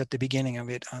editorial piece at the beginning of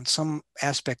it on some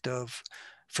aspect of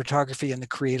photography and the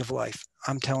creative life.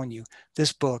 I'm telling you,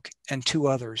 this book and two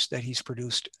others that he's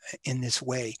produced in this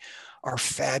way are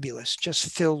fabulous, just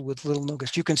filled with little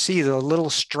nuggets. You can see the little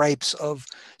stripes of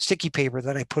sticky paper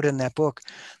that I put in that book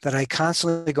that I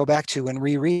constantly go back to and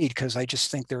reread because I just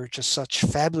think they're just such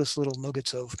fabulous little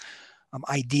nuggets of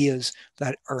ideas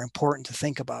that are important to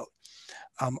think about.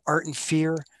 Art and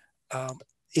Fear,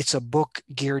 it's a book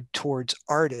geared towards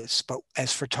artists, but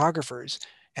as photographers,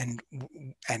 and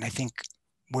I think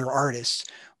we're artists,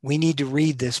 we need to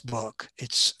read this book.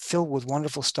 It's filled with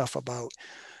wonderful stuff about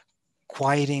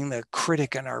quieting the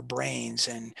critic in our brains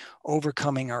and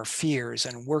overcoming our fears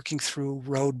and working through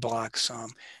roadblocks.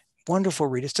 Wonderful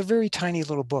read. It's a very tiny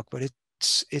little book, but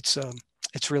it's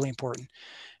really important.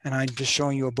 And I'm just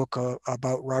showing you a book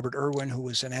about Robert Irwin, who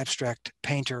was an abstract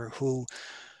painter who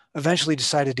eventually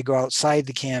decided to go outside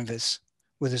the canvas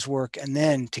with his work and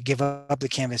then to give up the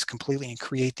canvas completely and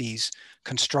create these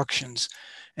constructions.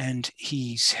 And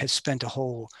he has spent a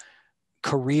whole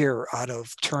career out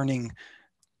of turning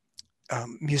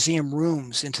museum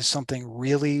rooms into something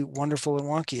really wonderful and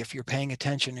wonky if you're paying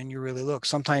attention and you really look.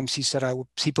 Sometimes he said,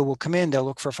 people will come in, they'll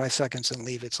look for 5 seconds and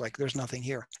leave. It's like, there's nothing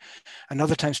here. And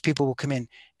other times people will come in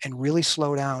and really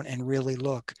slow down and really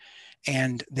look,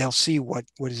 and they'll see what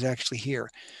is actually here.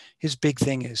 His big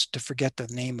thing is to forget the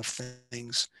name of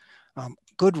things.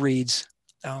 Good reads.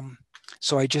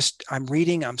 So I'm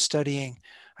reading, I'm studying,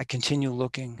 I continue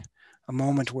looking. A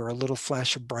moment where a little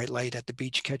flash of bright light at the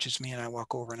beach catches me and I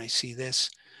walk over and I see this.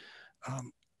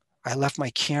 I left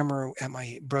my camera at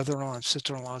my brother-in-law and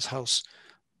sister-in-law's house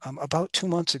about 2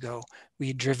 months ago. We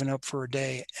had driven up for a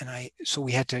day, and so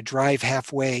we had to drive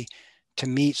halfway to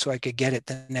meet so I could get it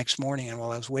the next morning. And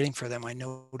while I was waiting for them, I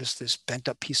noticed this bent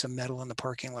up piece of metal in the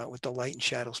parking lot with the light and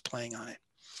shadows playing on it.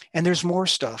 And there's more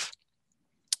stuff.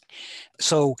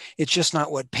 So it's just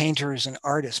not what painters and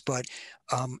artists, but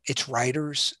it's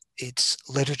writers, it's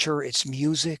literature, it's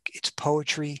music, it's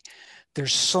poetry.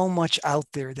 There's so much out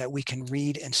there that we can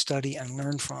read and study and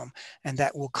learn from, and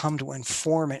that will come to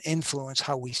inform and influence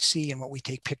how we see and what we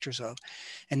take pictures of.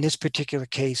 In this particular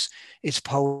case, it's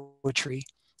poetry,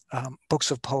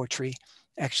 books of poetry.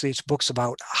 Actually, it's books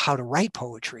about how to write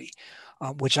poetry,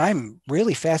 which I'm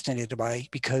really fascinated by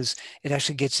because it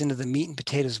actually gets into the meat and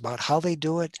potatoes about how they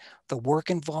do it, the work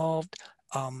involved,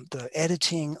 the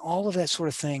editing, all of that sort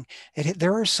of thing.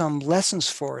 There are some lessons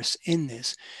for us in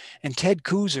this. And Ted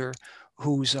Kooser,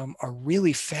 who's a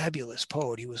really fabulous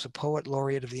poet, he was a poet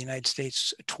laureate of the United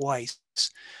States twice.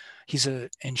 He's a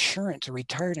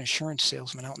retired insurance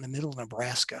salesman out in the middle of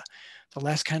Nebraska. The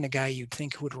last kind of guy you'd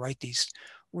think who would write these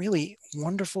really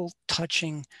wonderful,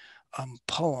 touching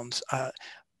poems.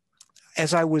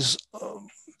 As I was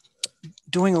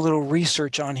doing a little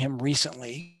research on him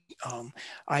recently,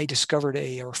 I discovered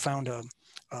found a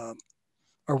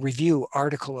review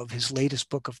article of his latest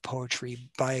book of poetry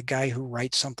by a guy who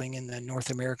writes something in the North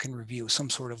American Review, some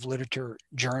sort of literature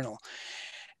journal.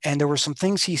 And there were some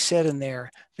things he said in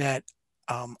there that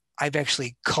I've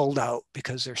actually culled out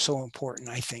because they're so important,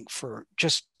 I think, for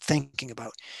just thinking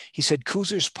about. He said,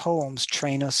 Kooser's poems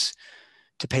train us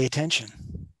to pay attention.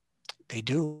 They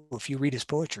do. If you read his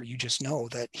poetry, you just know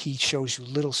that he shows you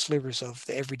little slivers of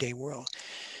the everyday world.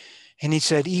 And he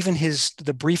said even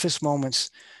the briefest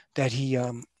moments that he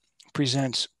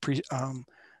presents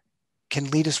can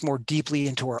lead us more deeply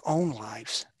into our own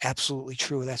lives. Absolutely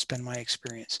true. That's been my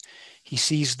experience. He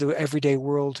sees the everyday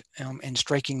world in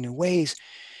striking new ways,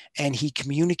 and he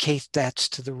communicates that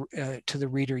to the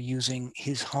reader using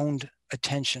his honed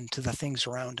attention to the things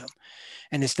around him.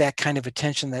 And it's that kind of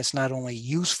attention that's not only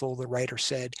useful, the writer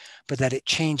said, but that it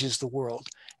changes the world.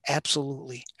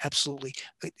 Absolutely, absolutely.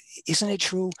 Isn't it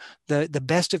true? The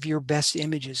best of your best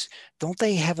images, don't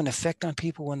they have an effect on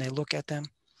people when they look at them?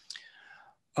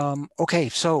 Okay,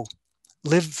 so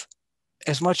live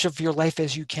as much of your life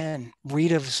as you can,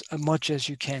 read as much as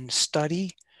you can,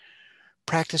 study,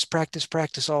 practice, practice,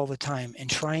 practice all the time, and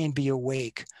try and be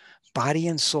awake, body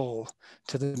and soul,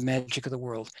 to the magic of the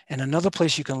world. And another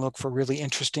place you can look for really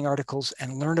interesting articles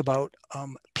and learn about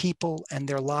people and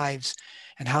their lives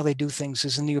and how they do things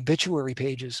is in the obituary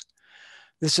pages.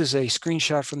 This is a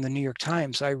screenshot from the New York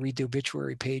Times. I read the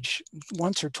obituary page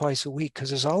once or twice a week because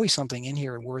there's always something in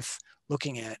here worth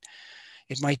looking at.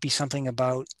 It might be something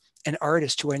about an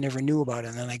artist who I never knew about,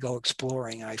 and then I go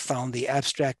exploring. I found the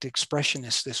abstract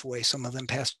expressionists this way. Some of them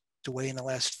passed away in the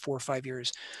last 4 or 5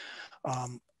 years.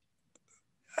 Um,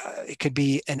 it could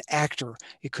be an actor.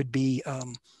 It could be,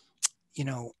 you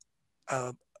know,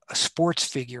 a sports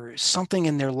figure. Something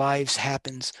in their lives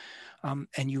happens,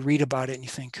 and you read about it and you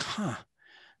think, huh,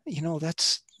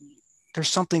 there's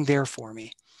something there for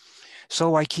me.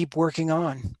 So I keep working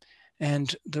on,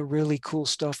 and the really cool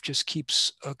stuff just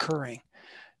keeps occurring.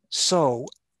 So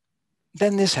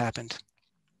then this happened.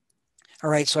 All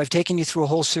right, so I've taken you through a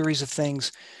whole series of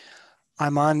things.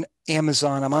 I'm on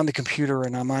Amazon, I'm on the computer,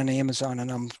 and I'm on Amazon,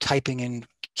 and I'm typing in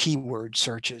keyword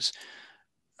searches.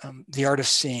 The art of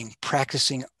seeing,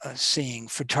 practicing seeing,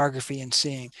 photography and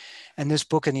seeing. And this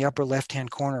book in the upper left-hand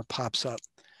corner pops up,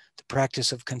 The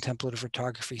Practice of Contemplative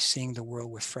Photography, Seeing the World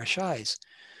with Fresh Eyes.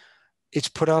 It's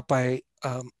put out by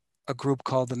a group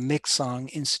called the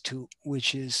Miksong Institute,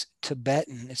 which is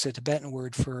Tibetan. It's a Tibetan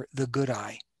word for the good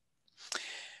eye.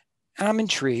 And I'm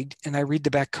intrigued, and I read the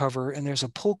back cover, and there's a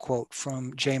pull quote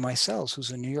from Jay Meisel's,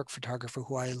 who's a New York photographer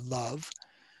who I love.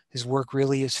 His work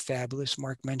really is fabulous.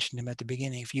 Mark mentioned him at the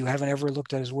beginning. If you haven't ever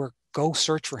looked at his work, go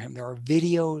search for him. There are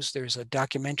videos. There's a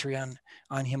documentary on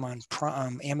him on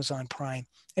Amazon Prime.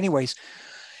 Anyways,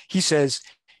 he says,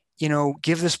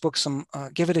 give this book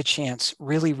give it a chance,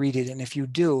 really read it. And if you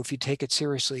take it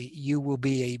seriously, you will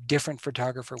be a different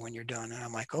photographer when you're done. And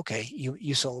I'm like, okay,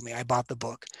 you sold me. I bought the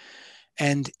book.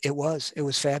 And it was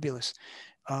fabulous.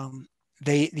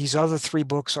 These other 3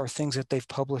 books are things that they've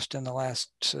published in the last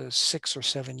 6 or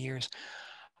 7 years.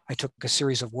 I took a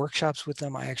series of workshops with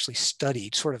them. I actually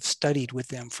studied with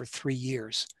them for 3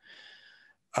 years.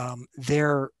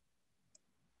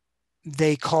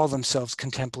 They call themselves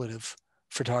contemplative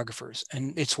photographers,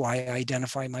 and it's why I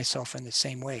identify myself in the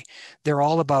same way. They're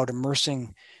all about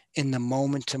immersing in the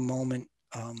moment-to-moment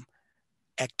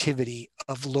activity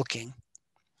of looking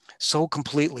so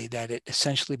completely that it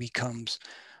essentially becomes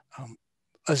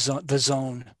the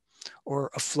zone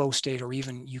or a flow state, or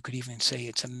even you could even say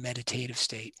it's a meditative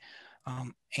state.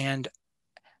 I've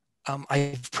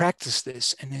practiced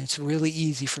this, and it's really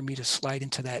easy for me to slide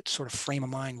into that sort of frame of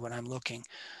mind when I'm looking.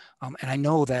 And I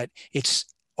know that it's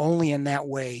only in that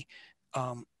way,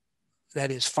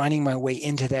 that is finding my way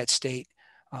into that state.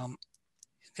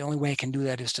 The only way I can do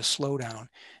that is to slow down.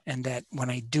 And that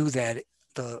when I do that,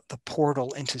 the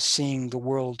portal into seeing the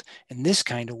world in this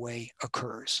kind of way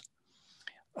occurs.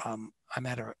 I'm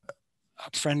at a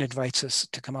friend invites us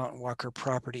to come out and walk her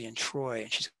property in Troy,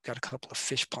 and she's got a couple of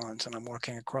fish ponds, and I'm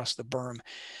walking across the berm.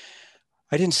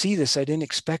 I didn't see this, I didn't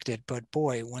expect it, but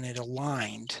boy, when it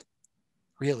aligned,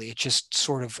 really, it just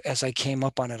sort of, as I came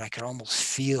up on it, I could almost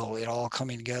feel it all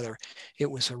coming together. It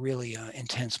was a really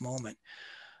intense moment.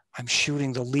 I'm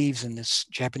shooting the leaves in this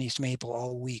Japanese maple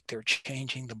all week. They're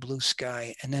changing the blue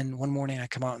sky. And then one morning I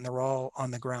come out and they're all on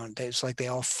the ground. It's like they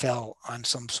all fell on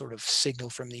some sort of signal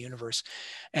from the universe.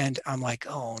 And I'm like,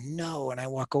 oh no. And I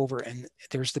walk over and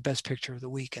there's the best picture of the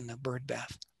week in the bird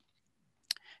bath.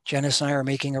 Janice and I are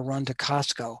making a run to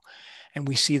Costco, and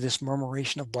we see this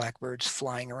murmuration of blackbirds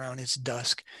flying around. It's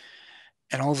dusk.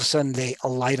 And all of a sudden they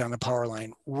alight on the power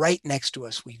line right next to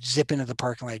us. We zip into the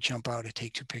parking lot, jump out, and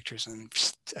take 2 pictures, and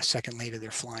a second later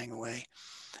they're flying away.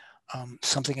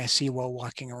 Something I see while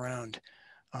walking around.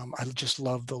 I just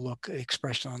love the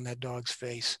expression on that dog's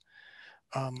face.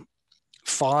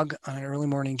 Fog on an early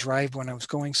morning drive when I was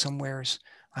going somewheres.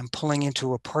 I'm pulling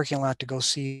into a parking lot to go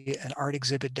see an art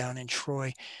exhibit down in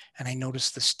Troy, and I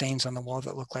noticed the stains on the wall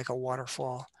that look like a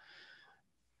waterfall.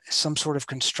 Some sort of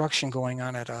construction going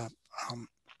on at a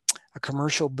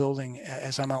commercial building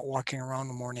as I'm out walking around in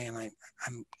the morning,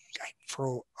 and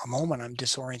for a moment I'm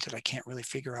disoriented. I can't really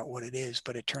figure out what it is,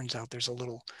 but it turns out there's a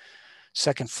little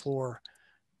second floor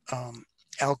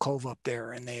alcove up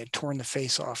there, and they had torn the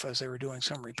face off as they were doing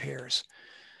some repairs.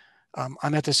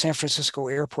 I'm at the San Francisco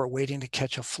airport waiting to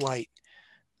catch a flight.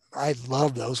 I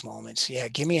love those moments. Yeah,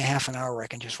 give me a half an hour where I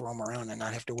can just roam around and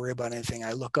not have to worry about anything.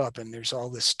 I look up and there's all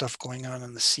this stuff going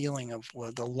on the ceiling of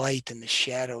the light and the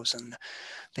shadows, and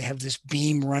they have this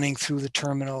beam running through the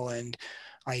terminal. And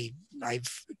I,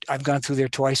 I've gone through there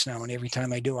twice now, and every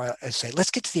time I do, I say,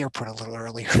 let's get to the airport a little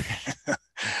earlier.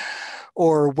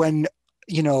 Or when,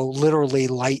 literally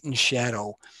light and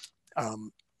shadow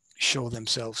um, show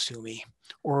themselves to me,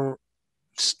 or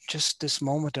just this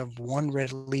moment of one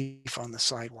red leaf on the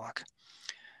sidewalk.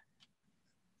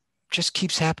 Just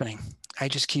keeps happening. I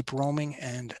just keep roaming,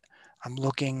 and I'm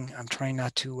looking. I'm trying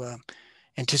not to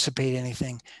anticipate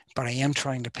anything, but I am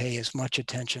trying to pay as much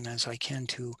attention as I can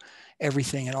to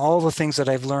everything. And all the things that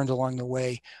I've learned along the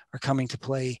way are coming to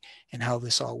play in how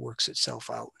this all works itself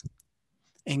out.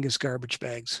 Inga's garbage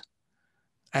bags.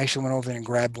 I actually went over there and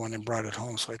grabbed one and brought it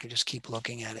home so I could just keep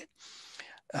looking at it.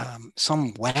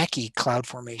 Some wacky cloud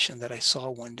formation that I saw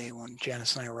one day when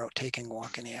Janice and I were out taking a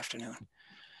walk in the afternoon.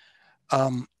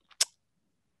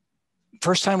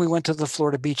 First time we went to the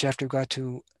Florida beach after we got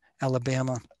to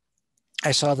Alabama,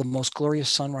 I saw the most glorious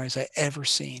sunrise I ever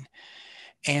seen.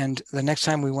 And the next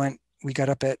time we went, we got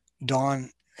up at dawn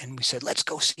and we said, let's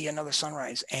go see another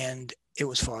sunrise. And it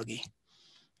was foggy.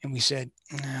 And we said,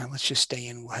 nah, let's just stay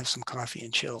in. We'll have some coffee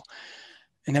and chill.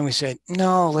 And then we said,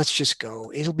 no, let's just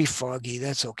go. It'll be foggy.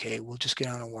 That's okay. We'll just get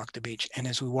on and walk the beach. And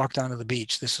as we walked onto the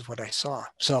beach, this is what I saw.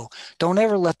 So don't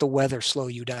ever let the weather slow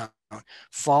you down.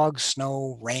 Fog,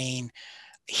 snow, rain,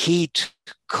 heat,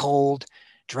 cold,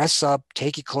 dress up,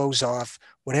 take your clothes off,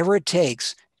 whatever it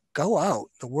takes, go out.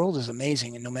 The world is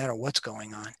amazing, and no matter what's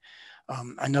going on.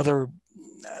 Another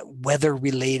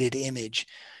weather-related image.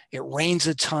 It rains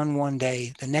a ton one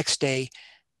day. The next day,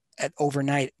 at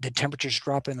overnight, the temperatures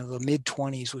drop into the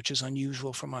mid-20s, which is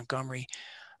unusual for Montgomery.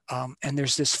 And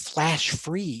there's this flash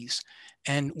freeze.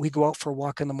 And we go out for a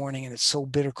walk in the morning and it's so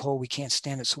bitter cold, we can't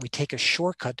stand it. So we take a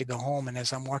shortcut to go home. And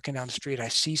as I'm walking down the street, I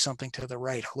see something to the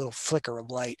right, a little flicker of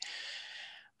light.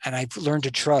 And I've learned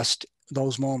to trust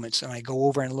those moments. And I go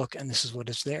over and look, and this is what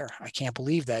is there. I can't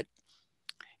believe that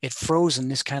it froze in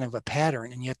this kind of a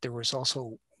pattern. And yet there was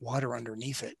also water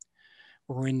underneath it.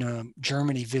 We're in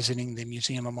Germany visiting the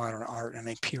Museum of Modern Art, and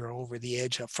I peer over the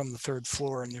edge up from the third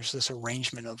floor, and there's this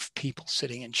arrangement of people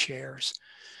sitting in chairs.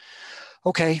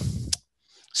 Okay,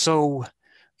 so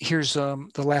here's the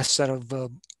last set of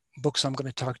books I'm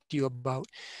going to talk to you about.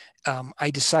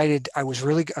 I decided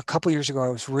a couple years ago, I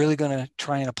was really going to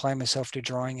try and apply myself to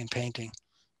drawing and painting.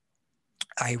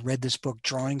 I read this book,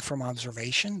 Drawing from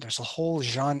Observation. There's a whole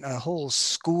genre, a whole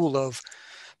school of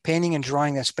painting and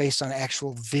drawing that's based on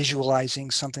actual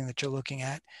visualizing something that you're looking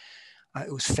at.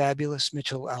 It was fabulous.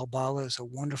 Mitchell Albala is a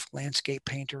wonderful landscape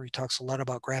painter. He talks a lot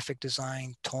about graphic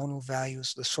design, tonal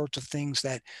values, the sorts of things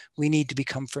that we need to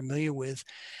become familiar with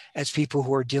as people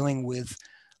who are dealing with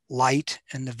light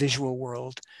and the visual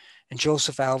world. And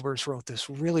Joseph Albers wrote this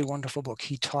really wonderful book.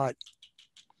 He taught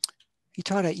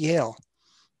at Yale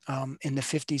in the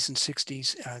 50s and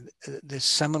 60s, this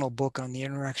seminal book on the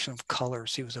interaction of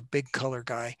colors. He was a big color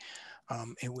guy.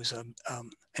 It was an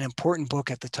important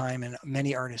book at the time, and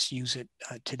many artists use it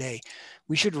today.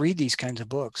 We should read these kinds of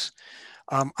books.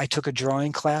 I took a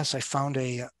drawing class. I found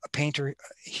a painter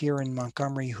here in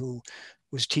Montgomery who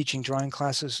was teaching drawing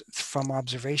classes from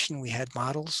observation. We had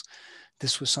models.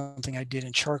 This was something I did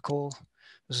in charcoal.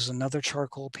 This is another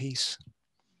charcoal piece.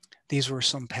 These were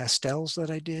some pastels that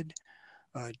I did.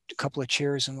 A couple of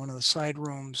chairs in one of the side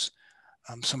rooms,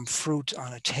 some fruit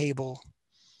on a table.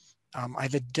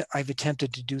 I've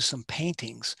attempted to do some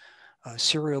paintings,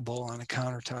 cereal bowl on a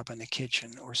countertop in the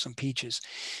kitchen, or some peaches.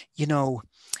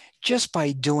 Just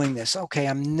by doing this, okay,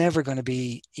 I'm never going to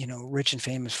be, rich and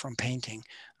famous from painting.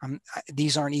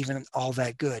 These aren't even all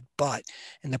that good, but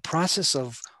in the process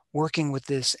of working with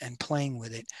this and playing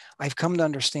with it, I've come to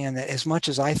understand that as much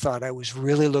as I thought I was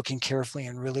really looking carefully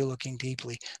and really looking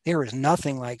deeply, there is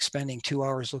nothing like spending 2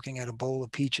 hours looking at a bowl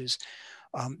of peaches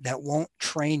that won't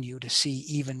train you to see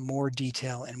even more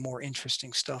detail and more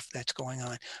interesting stuff that's going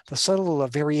on. The subtle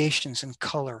variations in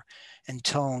color and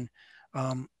tone,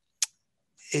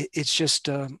 it's just,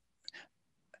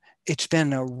 it's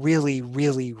been a really,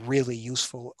 really, really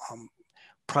useful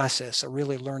process, a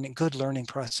really good learning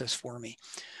process for me.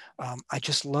 I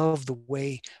just love the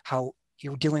way how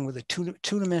you're dealing with a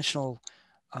two-dimensional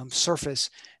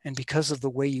surface, and because of the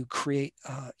way you create,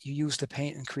 you use the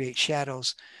paint and create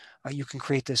shadows, you can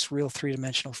create this real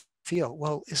three-dimensional feel.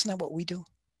 Well, isn't that what we do?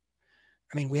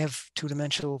 I mean, we have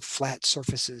two-dimensional flat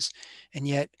surfaces, and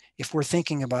yet if we're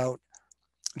thinking about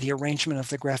the arrangement of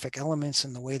the graphic elements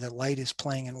and the way the light is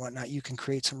playing and whatnot, you can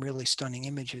create some really stunning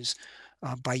images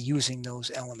by using those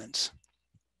elements.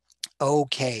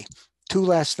 Okay, Two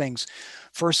last things.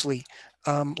 Firstly,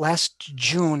 last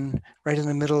June, right in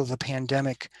the middle of the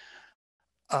pandemic,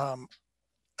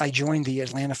 I joined the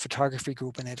Atlanta Photography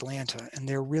Group in Atlanta, and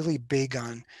they're really big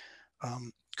on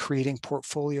creating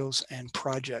portfolios and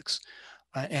projects.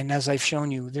 And as I've shown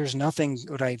you, there's nothing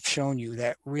that I've shown you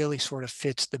that really sort of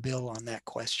fits the bill on that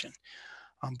question.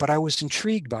 But I was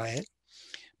intrigued by it.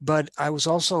 But I was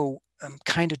also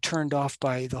kind of turned off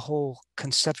by the whole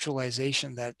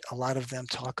conceptualization that a lot of them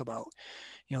talk about.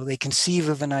 You know, they conceive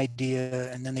of an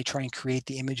idea and then they try and create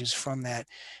the images from that.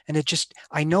 And it just,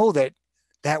 I know that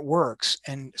that works,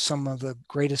 and some of the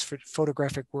greatest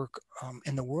photographic work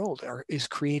in the world is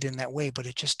created in that way, but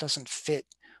it just doesn't fit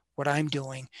what I'm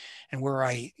doing and where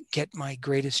I get my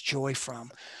greatest joy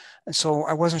from. And so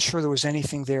I wasn't sure there was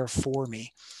anything there for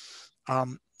me.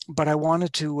 But I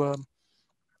wanted to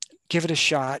give it a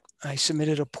shot. I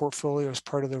submitted a portfolio as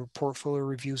part of the portfolio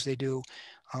reviews they do.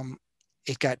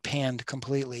 It got panned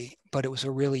completely, but it was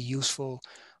a really useful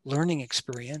learning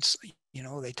experience. You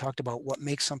know, they talked about what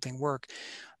makes something work.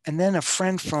 And then a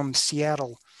friend from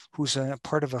Seattle, who's a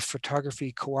part of a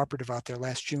photography cooperative out there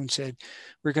last June, said,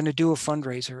 we're going to do a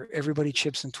fundraiser. Everybody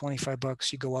chips in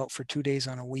 $25. You go out for 2 days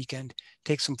on a weekend,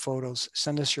 take some photos,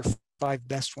 send us your 5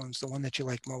 best ones, the one that you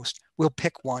like most. We'll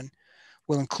pick one.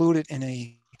 We'll include it in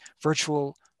a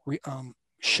virtual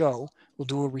show. We'll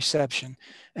do a reception,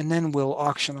 and then we'll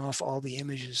auction off all the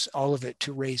images, all of it,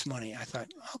 to raise money. I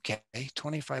thought, okay,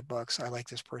 $25. I like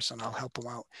this person. I'll help them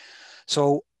out.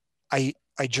 So I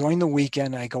join the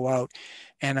weekend. I go out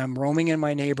and I'm roaming in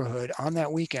my neighborhood on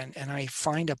that weekend, and I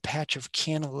find a patch of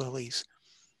canna lilies.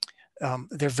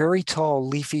 They're very tall,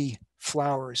 leafy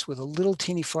flowers with a little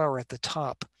teeny flower at the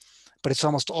top, but it's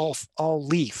almost all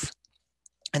leaf.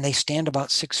 And they stand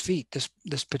about 6 feet,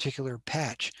 this particular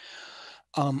patch.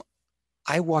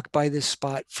 I walked by this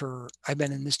spot I've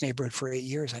been in this neighborhood for 8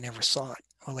 years. I never saw it.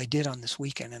 Well, I did on this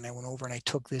weekend, and I went over and I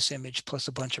took this image plus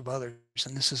a bunch of others,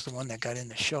 and this is the one that got in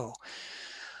the show.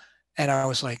 And I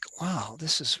was like, wow,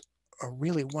 this is a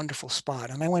really wonderful spot.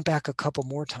 And I went back a couple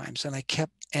more times, and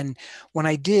and when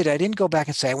I didn't go back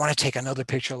and say, I want to take another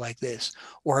picture like this,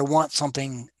 or I want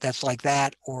something that's like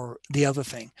that, or the other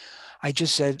thing. I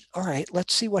just said, all right,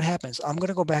 let's see what happens. I'm going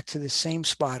to go back to the same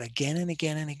spot again and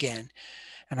again and again.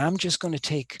 And I'm just going to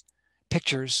take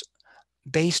pictures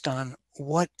based on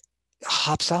what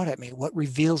hops out at me, what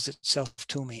reveals itself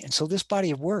to me. And so this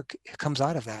body of work comes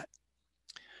out of that.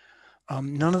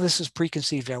 None of this is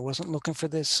preconceived. I wasn't looking for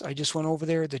this. I just went over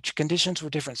there. The conditions were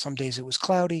different. Some days it was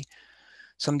cloudy.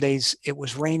 Some days it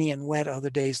was rainy and wet. Other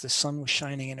days the sun was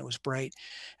shining and it was bright.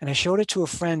 And I showed it to a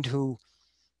friend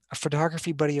a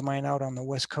photography buddy of mine out on the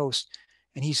West Coast.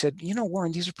 And he said, you know,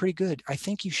 Warren, these are pretty good. I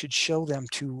think you should show them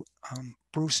to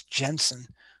Bruce Jensen,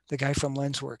 the guy from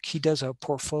Lenswork. He does a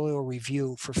portfolio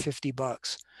review for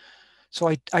 $50.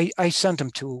 So I sent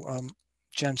him to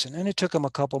Jensen, and it took him a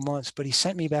couple months, but he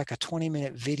sent me back a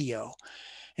 20-minute video,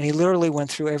 and he literally went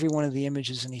through every one of the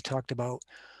images, and he talked about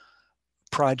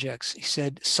projects. He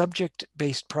said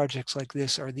subject-based projects like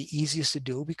this are the easiest to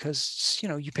do because, you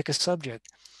know, you pick a subject.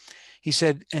 He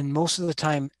said, and most of the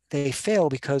time they fail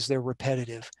because they're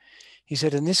repetitive. He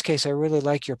said, in this case, I really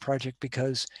like your project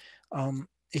because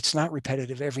it's not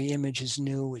repetitive. Every image is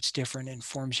new, it's different,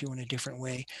 informs you in a different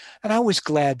way. And I was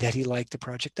glad that he liked the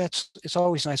project. It's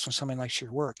always nice when someone likes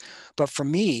your work. But for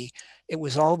me, it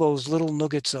was all those little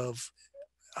nuggets of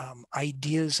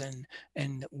ideas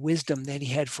and wisdom that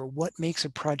he had for what makes a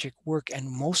project work, and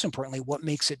most importantly, what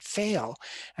makes it fail.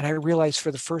 And I realized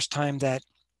for the first time that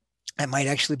I might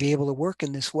actually be able to work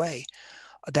in this way.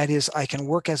 That is, I can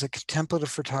work as a contemplative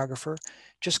photographer,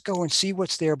 just go and see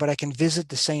what's there, but I can visit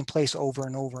the same place over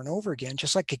and over and over again,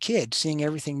 just like a kid seeing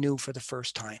everything new for the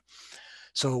first time.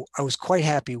 So I was quite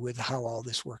happy with how all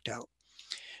this worked out.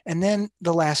 And then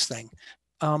the last thing,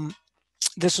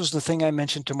 this was the thing I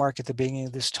mentioned to Mark at the beginning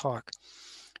of this talk.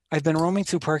 I've been roaming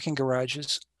through parking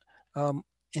garages.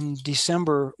 In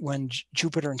December, when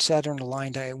Jupiter and Saturn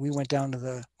aligned, we went down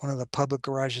to one of the public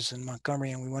garages in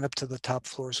Montgomery, and we went up to the top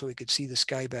floor so we could see the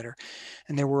sky better.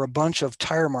 And there were a bunch of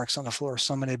tire marks on the floor.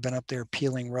 Someone had been up there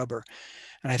peeling rubber.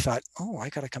 And I thought, oh, I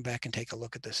got to come back and take a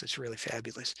look at this. It's really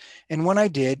fabulous. And when I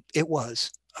did, it was,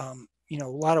 you know, a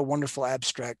lot of wonderful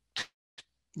abstract,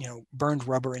 you know, burned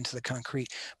rubber into the concrete.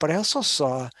 But I also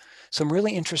saw some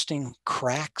really interesting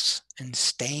cracks and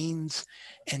stains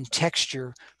and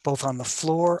texture, both on the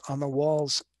floor, on the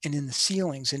walls, and in the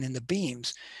ceilings and in the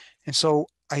beams. And so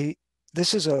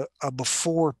this is a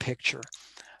before picture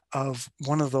of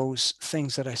one of those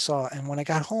things that I saw. And when I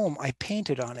got home, I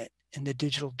painted on it in the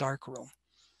digital darkroom.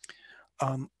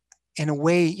 in a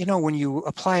way, you know, when you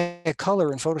apply a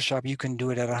color in Photoshop, you can do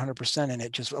it at 100% and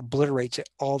it just obliterates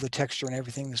all the texture and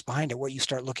everything that's behind it. What you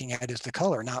start looking at is the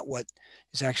color, not what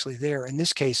is actually there. In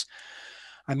this case,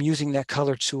 I'm using that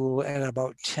color tool at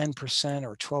about 10%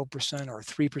 or 12% or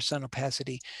 3%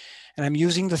 opacity. And I'm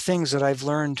using the things that I've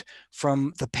learned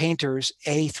from the painters,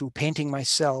 through painting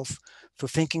myself, through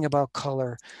thinking about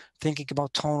color, thinking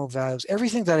about tonal values,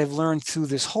 everything that I've learned through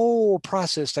this whole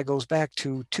process that goes back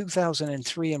to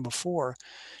 2003 and before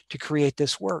to create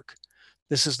this work.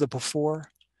 This is the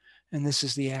before and this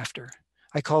is the after.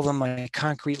 I call them my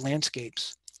concrete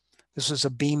landscapes. This was a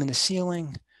beam in the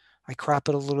ceiling. I crop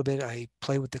it a little bit. I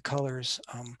play with the colors,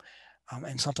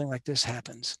 and something like this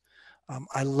happens.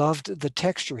 I loved the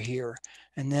texture here.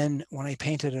 And then when I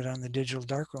painted it on the digital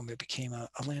darkroom, it became a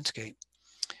landscape.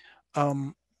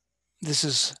 This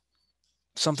is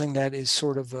something that is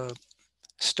sort of a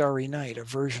Starry Night, a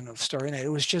version of Starry Night. It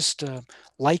was just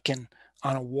lichen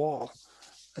on a wall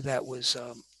that was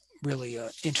really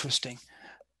interesting.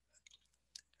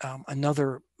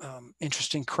 Another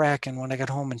interesting crack, and when I got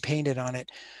home and painted on it,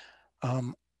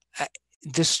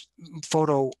 this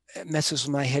photo messes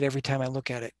with my head every time I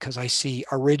look at it, because I see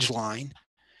a ridge line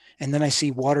and then I see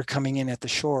water coming in at the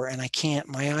shore, and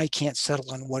my eye can't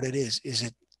settle on what it is. Is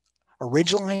it a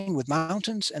ridge line with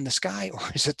mountains and the sky, or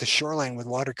is it the shoreline with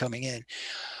water coming in?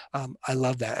 I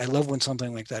love that. I love when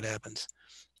something like that happens.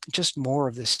 Just more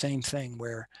of the same thing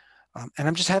where, and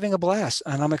I'm just having a blast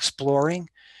and I'm exploring,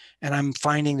 and I'm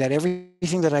finding that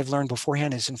everything that I've learned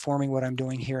beforehand is informing what I'm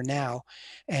doing here now.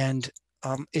 And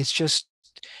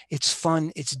it's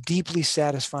fun. It's deeply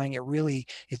satisfying.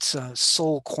 It's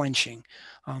soul quenching.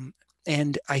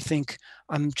 And I think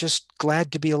I'm just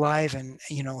glad to be alive and,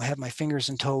 you know, have my fingers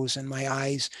and toes and my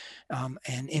eyes,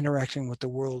 and interacting with the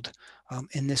world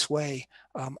in this way.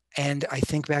 And I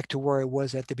think back to where I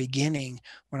was at the beginning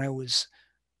when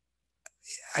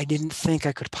I didn't think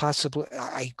I could possibly,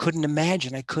 I couldn't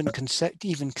imagine, I couldn't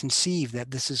even conceive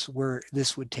that this is where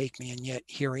this would take me. And yet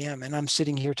here I am. And I'm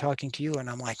sitting here talking to you and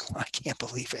I'm like, well, I can't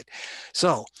believe it.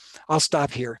 So I'll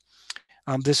stop here.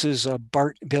 This is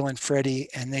Bart, Bill, and Freddie,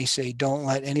 and they say, don't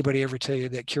let anybody ever tell you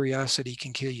that curiosity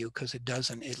can kill you, because it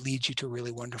doesn't. It leads you to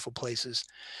really wonderful places.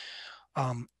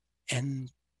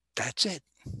 And that's it.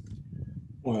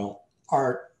 Well,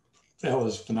 Art, that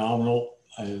was phenomenal.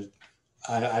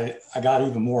 I got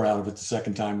even more out of it the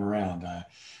second time around. I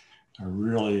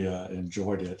really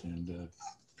enjoyed it and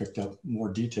picked up more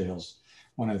details.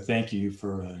 I want to thank you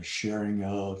for sharing,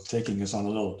 taking us on a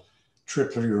little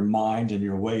trip through your mind and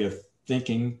your way of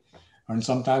thinking, and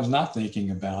sometimes not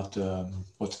thinking about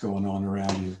what's going on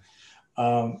around you.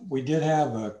 We did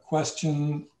have a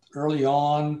question early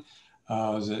on.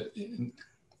 The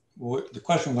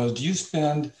question was, do you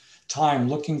spend time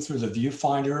looking through the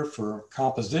viewfinder for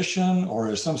composition, or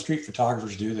as some street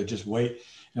photographers do, they just wait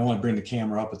and only bring the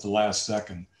camera up at the last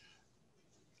second?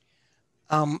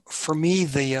 For me,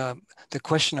 the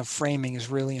question of framing is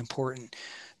really important.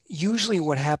 Usually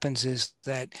what happens is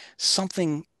that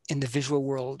something in the visual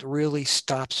world really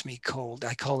stops me cold.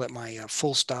 I call it my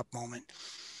full stop moment.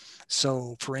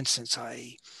 So for instance,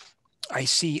 I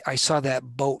saw that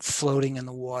boat floating in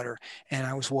the water, and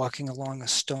I was walking along a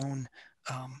stone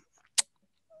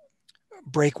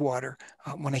breakwater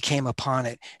when I came upon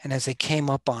it. And as I came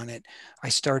up on it, I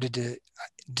started to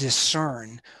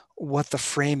discern what the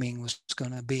framing was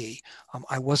going to be.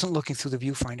 I wasn't looking through the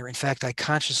viewfinder. In fact, I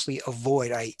consciously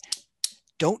avoid. I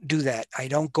don't do that. I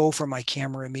don't go for my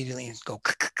camera immediately and go.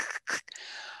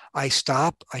 I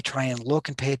stop. I try and look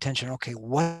and pay attention. Okay,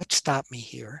 what stopped me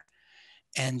here?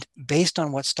 And based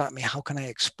on what stopped me, how can I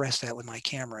express that with my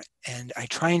camera? And I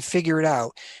try and figure it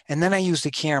out. And then I use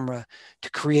the camera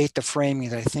to create the framing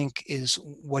that I think is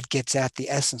what gets at the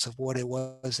essence of what it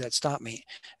was that stopped me.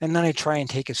 And then I try and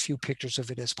take as few pictures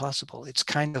of it as possible. It's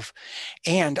kind of,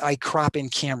 and I crop in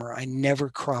camera. I never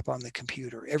crop on the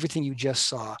computer. Everything you just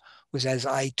saw was as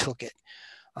I took it,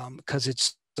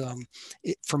 because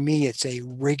for me, it's a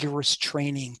rigorous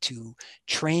training to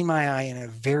train my eye in a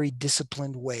very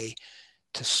disciplined way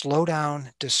to slow down,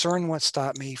 discern what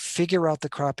stopped me, figure out the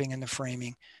cropping and the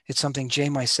framing. It's something Jay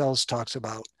Meisel's talks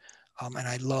about, and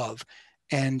I love.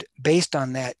 And based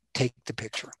on that, take the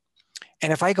picture.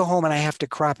 And if I go home and I have to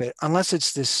crop it, unless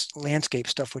it's this landscape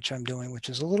stuff, which I'm doing, which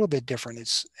is a little bit different,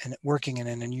 it's working in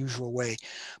an unusual way.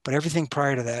 But everything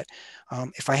prior to that,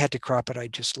 if I had to crop it, I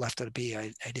just left it be.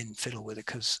 I didn't fiddle with it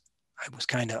because I was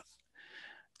kind of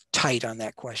tight on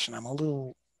that question. I'm a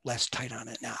little less tight on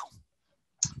it now.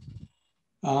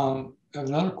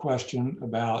 Another question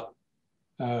about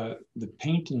the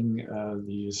painting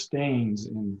the stains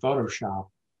in Photoshop.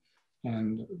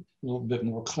 and a little bit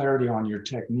more clarity on your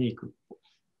technique.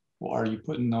 Well, are you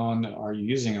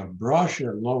using a brush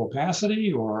at low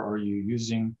opacity, or are you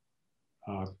using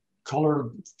a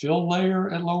color fill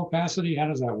layer at low opacity? How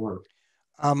does that work?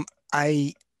 Um,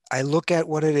 I I look at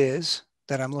what it is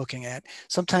that I'm looking at.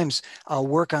 Sometimes I'll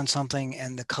work on something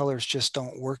and the colors just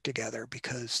don't work together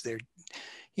because they're,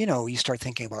 you start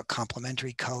thinking about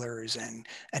complementary colors and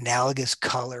analogous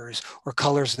colors, or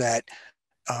colors that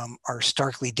are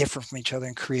starkly different from each other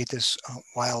and create this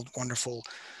wild, wonderful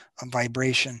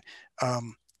vibration.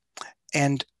 Um,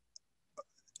 and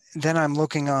then I'm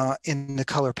looking in the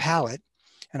color palette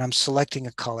and I'm selecting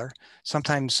a color.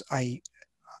 Sometimes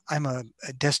I'm a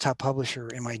desktop publisher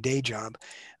in my day job,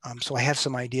 so I have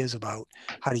some ideas about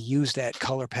how to use that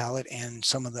color palette and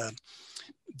some of the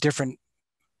different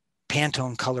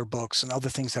Pantone color books and other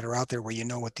things that are out there where you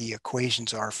know what the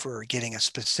equations are for getting a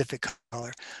specific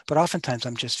color. But oftentimes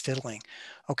I'm just fiddling.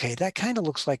 Okay, that kind of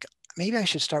looks like maybe I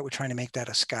should start with trying to make that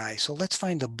a sky. So let's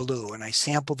find the blue, and I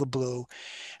sample the blue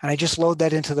and I just load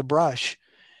that into the brush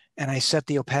and I set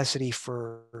the opacity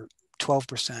for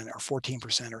 12% or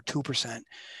 14% or 2%.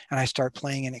 And I start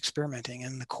playing and experimenting.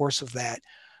 And in the course of that,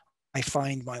 I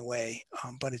find my way,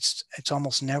 but it's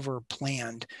almost never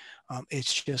planned.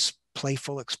 It's just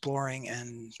playful exploring,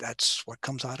 and that's what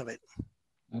comes out of it.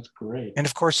 That's great. And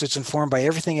of course, it's informed by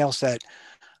everything else that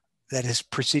has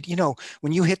preceded.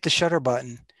 When you hit the shutter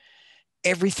button,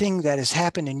 everything that has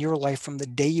happened in your life from the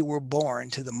day you were born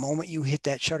to the moment you hit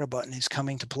that shutter button is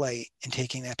coming to play in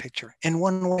taking that picture in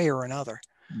one way or another.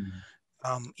 Mm.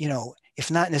 If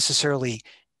not necessarily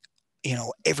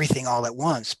everything all at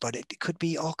once, but it could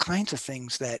be all kinds of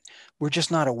things that we're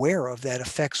just not aware of that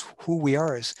affects who we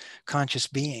are as conscious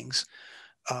beings.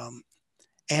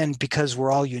 And because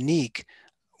we're all unique,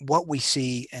 what we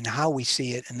see and how we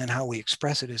see it and then how we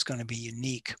express it is going to be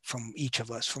unique from each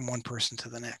of us, from one person to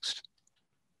the next.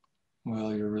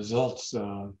 Well, your results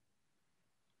are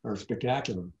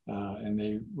spectacular, and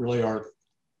they really are,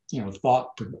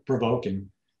 thought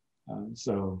provoking.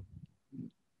 So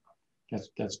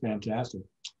that's fantastic. Are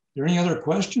there any other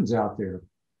questions out there?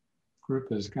 Group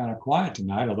is kind of quiet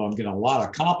tonight, although I'm getting a lot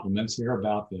of compliments here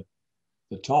about the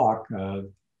talk.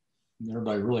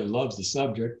 Everybody really loves the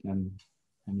subject and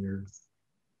your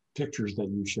pictures that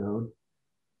you showed.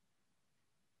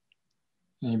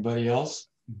 Anybody else?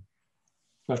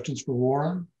 Questions for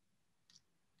Warren?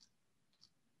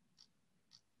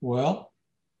 Well,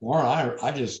 Warren,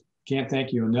 I just can't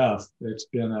thank you enough. It's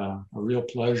been a real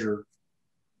pleasure.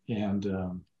 And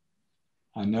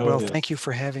I know Well, that thank you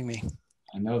for having me.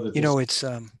 I know that this. It's.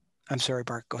 I'm sorry,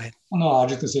 Bart. Go ahead. Well, no, I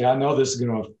was just gonna say I know this is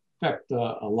going to affect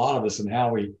a lot of us and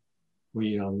how we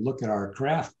look at our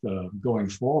craft going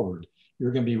forward.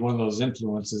 You're going to be one of those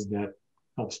influences that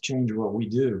helps change what we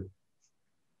do.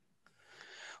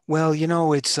 Well,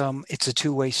 it's a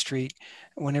two-way street.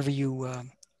 Whenever you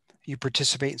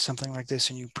participate in something like this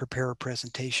and you prepare a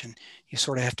presentation, you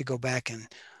sort of have to go back and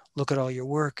look at all your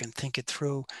work and think it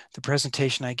through. The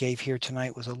presentation I gave here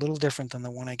tonight was a little different than the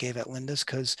one I gave at Linda's,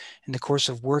 because in the course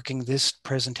of working this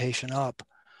presentation up,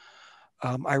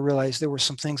 I realized there were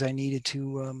some things I needed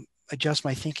to adjust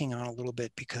my thinking on a little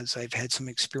bit, because I've had some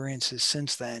experiences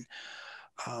since then.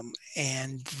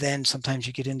 And then sometimes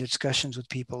you get into discussions with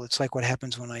people. It's like what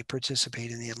happens when I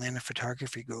participate in the Atlanta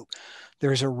photography group.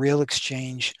 There's a real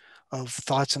exchange of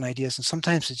thoughts and ideas. And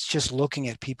sometimes it's just looking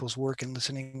at people's work and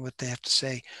listening to what they have to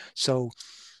say. So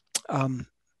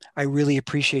I really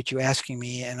appreciate you asking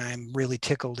me, and I'm really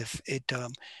tickled if it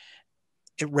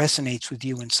resonates with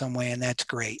you in some way, and that's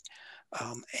great.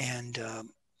 And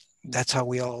that's how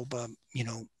we all,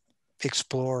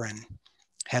 explore and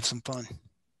have some fun.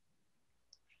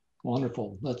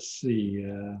 Wonderful. Let's see.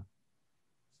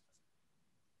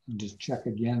 Just check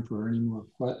again for any more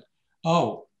questions.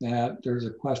 Oh, there's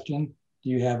a question.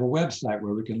 Do you have a website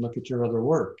where we can look at your other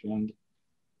work? And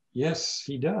yes,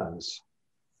 he does.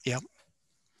 Yep.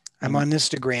 I'm on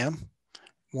Instagram,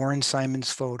 Warren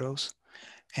Simons Photos,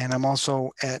 and I'm also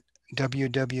at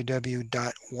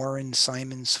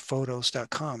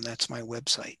www.warrensimonsphotos.com. That's my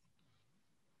website.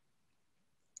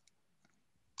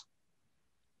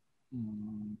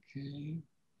 Okay.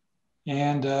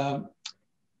 And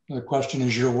the question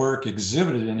is, your work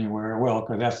exhibited anywhere? Well,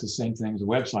 because that's the same thing as a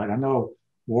website. I know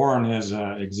Warren has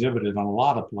exhibited on a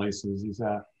lot of places. He's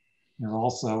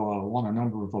also won a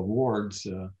number of awards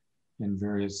in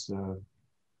various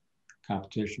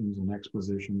competitions and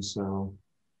expositions. So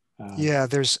yeah,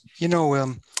 there's,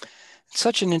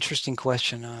 such an interesting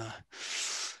question.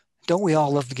 Don't we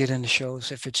all love to get into shows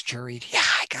if it's juried? Yeah,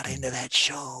 I got into that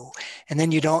show. And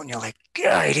then you don't, and you're like,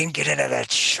 God, I didn't get into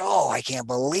that show. I can't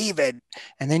believe it.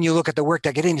 And then you look at the work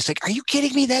that get in, it's like, are you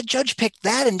kidding me? That judge picked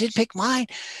that and didn't pick mine.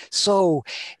 So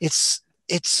it's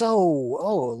so,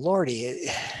 oh Lordy,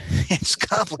 it's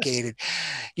complicated.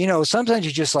 Sometimes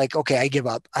you're just like, okay, I give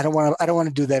up. I don't want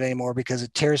to do that anymore because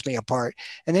it tears me apart.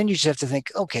 And then you just have to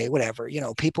think, okay, whatever,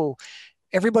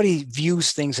 everybody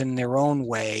views things in their own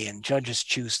way and judges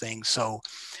choose things. So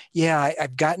yeah,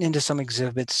 I've gotten into some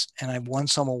exhibits and I've won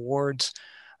some awards.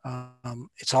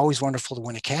 It's always wonderful to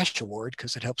win a cash award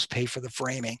because it helps pay for the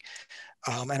framing.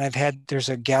 And there's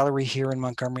a gallery here in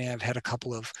Montgomery. I've had a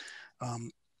couple of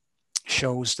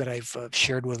shows that I've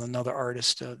shared with another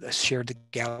artist, that shared the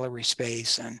gallery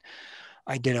space. And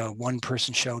I did a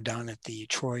one-person show down at the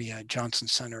Troy Johnson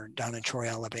Center down in Troy,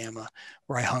 Alabama,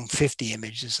 where I hung 50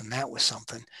 images, and that was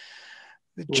something,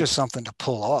 just something to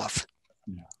pull off.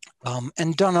 Yeah.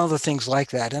 And done other things like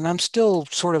that. And I'm still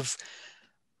sort of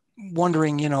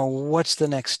wondering, what's the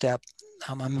next step?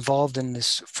 I'm involved in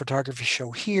this photography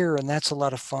show here, and that's a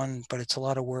lot of fun, but it's a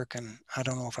lot of work, and I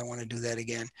don't know if I want to do that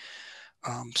again.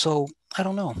 So I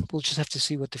don't know. We'll just have to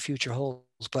see what the future holds.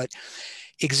 But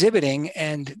exhibiting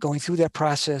and going through that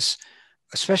process,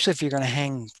 especially if you're going to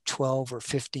hang 12 or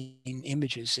 15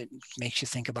 images, it makes you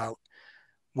think about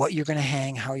what you're going to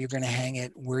hang, how you're going to hang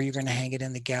it, where you're going to hang it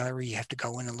in the gallery. You have to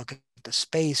go in and look at the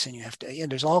space, and you have to,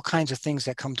 there's all kinds of things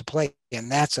that come to play,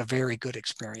 and that's a very good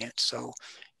experience. So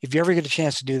if you ever get a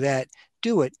chance to do that,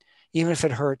 do it. Even if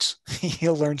it hurts,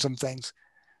 you'll learn some things.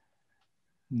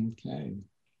 Okay.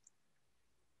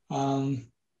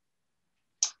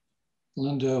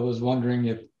 Linda was wondering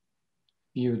if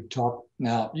you would talk,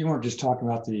 now you weren't just talking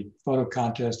about the photo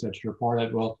contest that you're part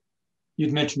of. Well,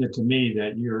 you'd mentioned it to me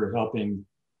that you're helping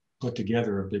put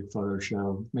together a big photo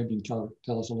show. Maybe you can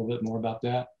tell us a little bit more about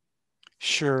that.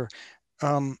 Sure.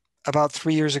 About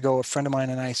 3 years ago, a friend of mine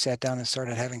and I sat down and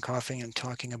started having coffee and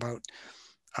talking about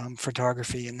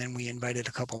photography. And then we invited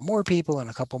a couple more people and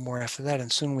a couple more after that. And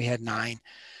soon we had 9.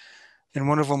 And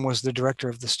one of them was the director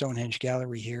of the Stonehenge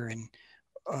Gallery here. And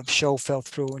a show fell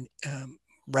through and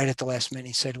right at the last minute,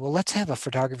 he said, well, let's have a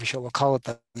photography show. We'll call it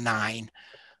the 9.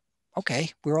 Okay,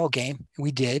 we're all game.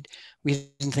 We did. We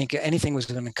didn't think anything was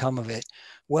going to come of it.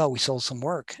 Well, we sold some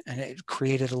work and it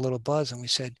created a little buzz. And we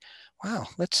said, wow,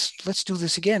 let's do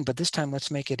this again. But this time let's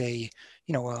make it a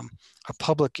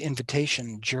public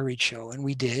invitation juried show. And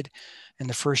we did. And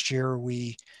the first year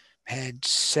we had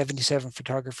 77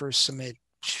 photographers submit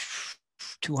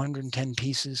 210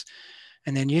 pieces.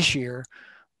 And then this year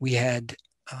we had,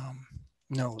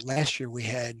 last year we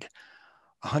had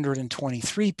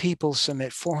 123 people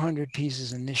submit 400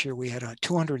 pieces, and this year we had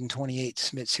 228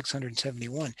 submit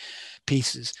 671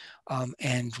 pieces.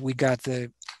 And we got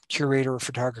the curator of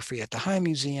photography at the High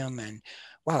Museum, and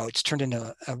wow, it's turned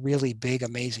into a really big,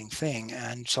 amazing thing.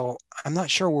 And so I'm not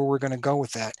sure where we're going to go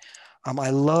with that. I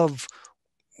love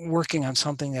working on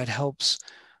something that helps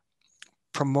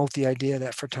promote the idea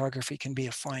that photography can be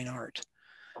a fine art.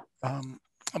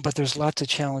 But there's lots of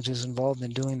challenges involved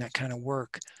in doing that kind of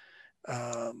work.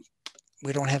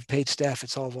 We don't have paid staff.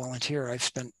 It's all volunteer. I've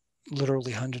spent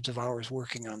literally hundreds of hours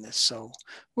working on this. So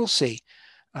we'll see.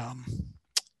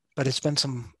 But it's been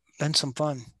some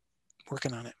fun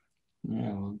working on it.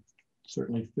 Yeah, well,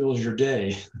 certainly fills your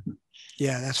day.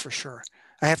 Yeah, that's for sure.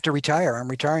 I have to retire. I'm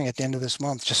retiring at the end of this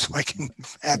month just so I can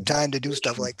have time to do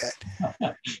stuff like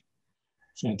that.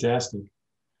 Fantastic.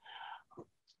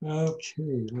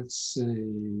 Okay, let's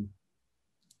see.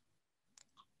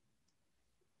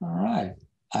 All right.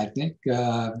 I think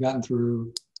I've gotten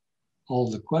through all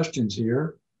the questions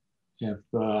here. If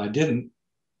I didn't,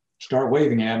 start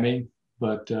waving at me,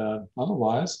 but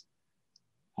otherwise,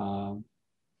 well,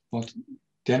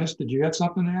 Dennis, did you have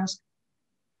something to ask?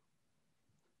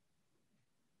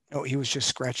 Oh, he was just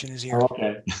scratching his ear. Oh,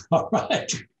 okay. All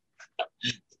right.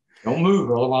 Don't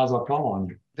move, otherwise I'll call on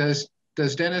you.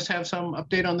 Does Dennis have some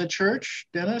update on the church,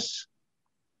 Dennis?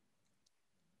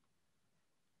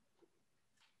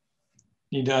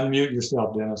 You need to unmute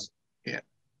yourself, Dennis. Yeah.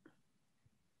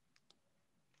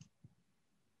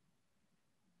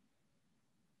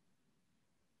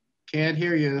 Can't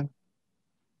hear you.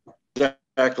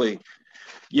 Exactly.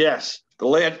 Yes. The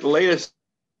latest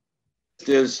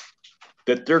is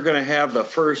that they're going to have the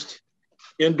first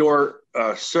indoor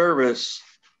service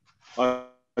on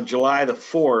July the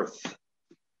 4th.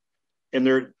 And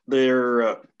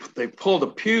they pulled the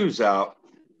pews out,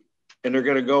 and they're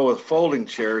going to go with folding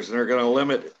chairs, and they're going to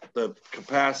limit the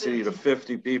capacity to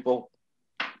 50 people.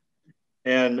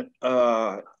 And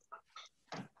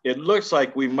it looks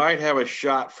like we might have a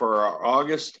shot for our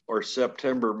August or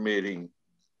September meeting.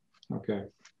 Okay.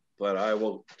 but I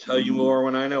will tell you more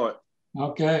when I know it.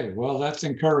 Okay, well, that's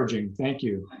encouraging. Thank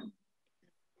you.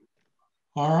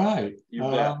 All right. You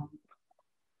bet.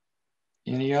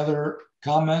 Any other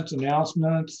comments,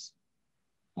 announcements?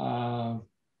 Anything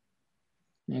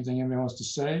anybody wants to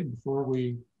say before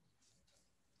we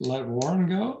let Warren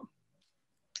go?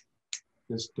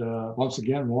 Just once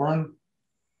again, Warren.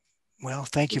 Well,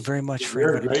 thank you very much for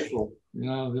very inviting me. grateful. You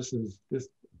know, this is a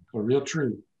real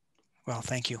treat. Well,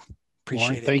 thank you. Warren,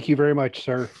 Appreciate it. thank you very much,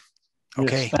 sir.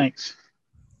 Okay. Yes, thanks.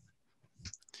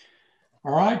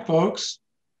 All right, folks.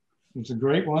 It's a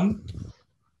great one.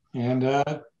 And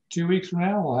 2 weeks from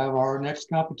now, we'll have our next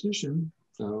competition.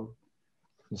 So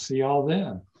we'll see y'all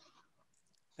then.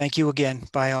 Thank you again.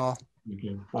 Bye all.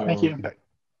 Okay. Bye, Thank Warren. you.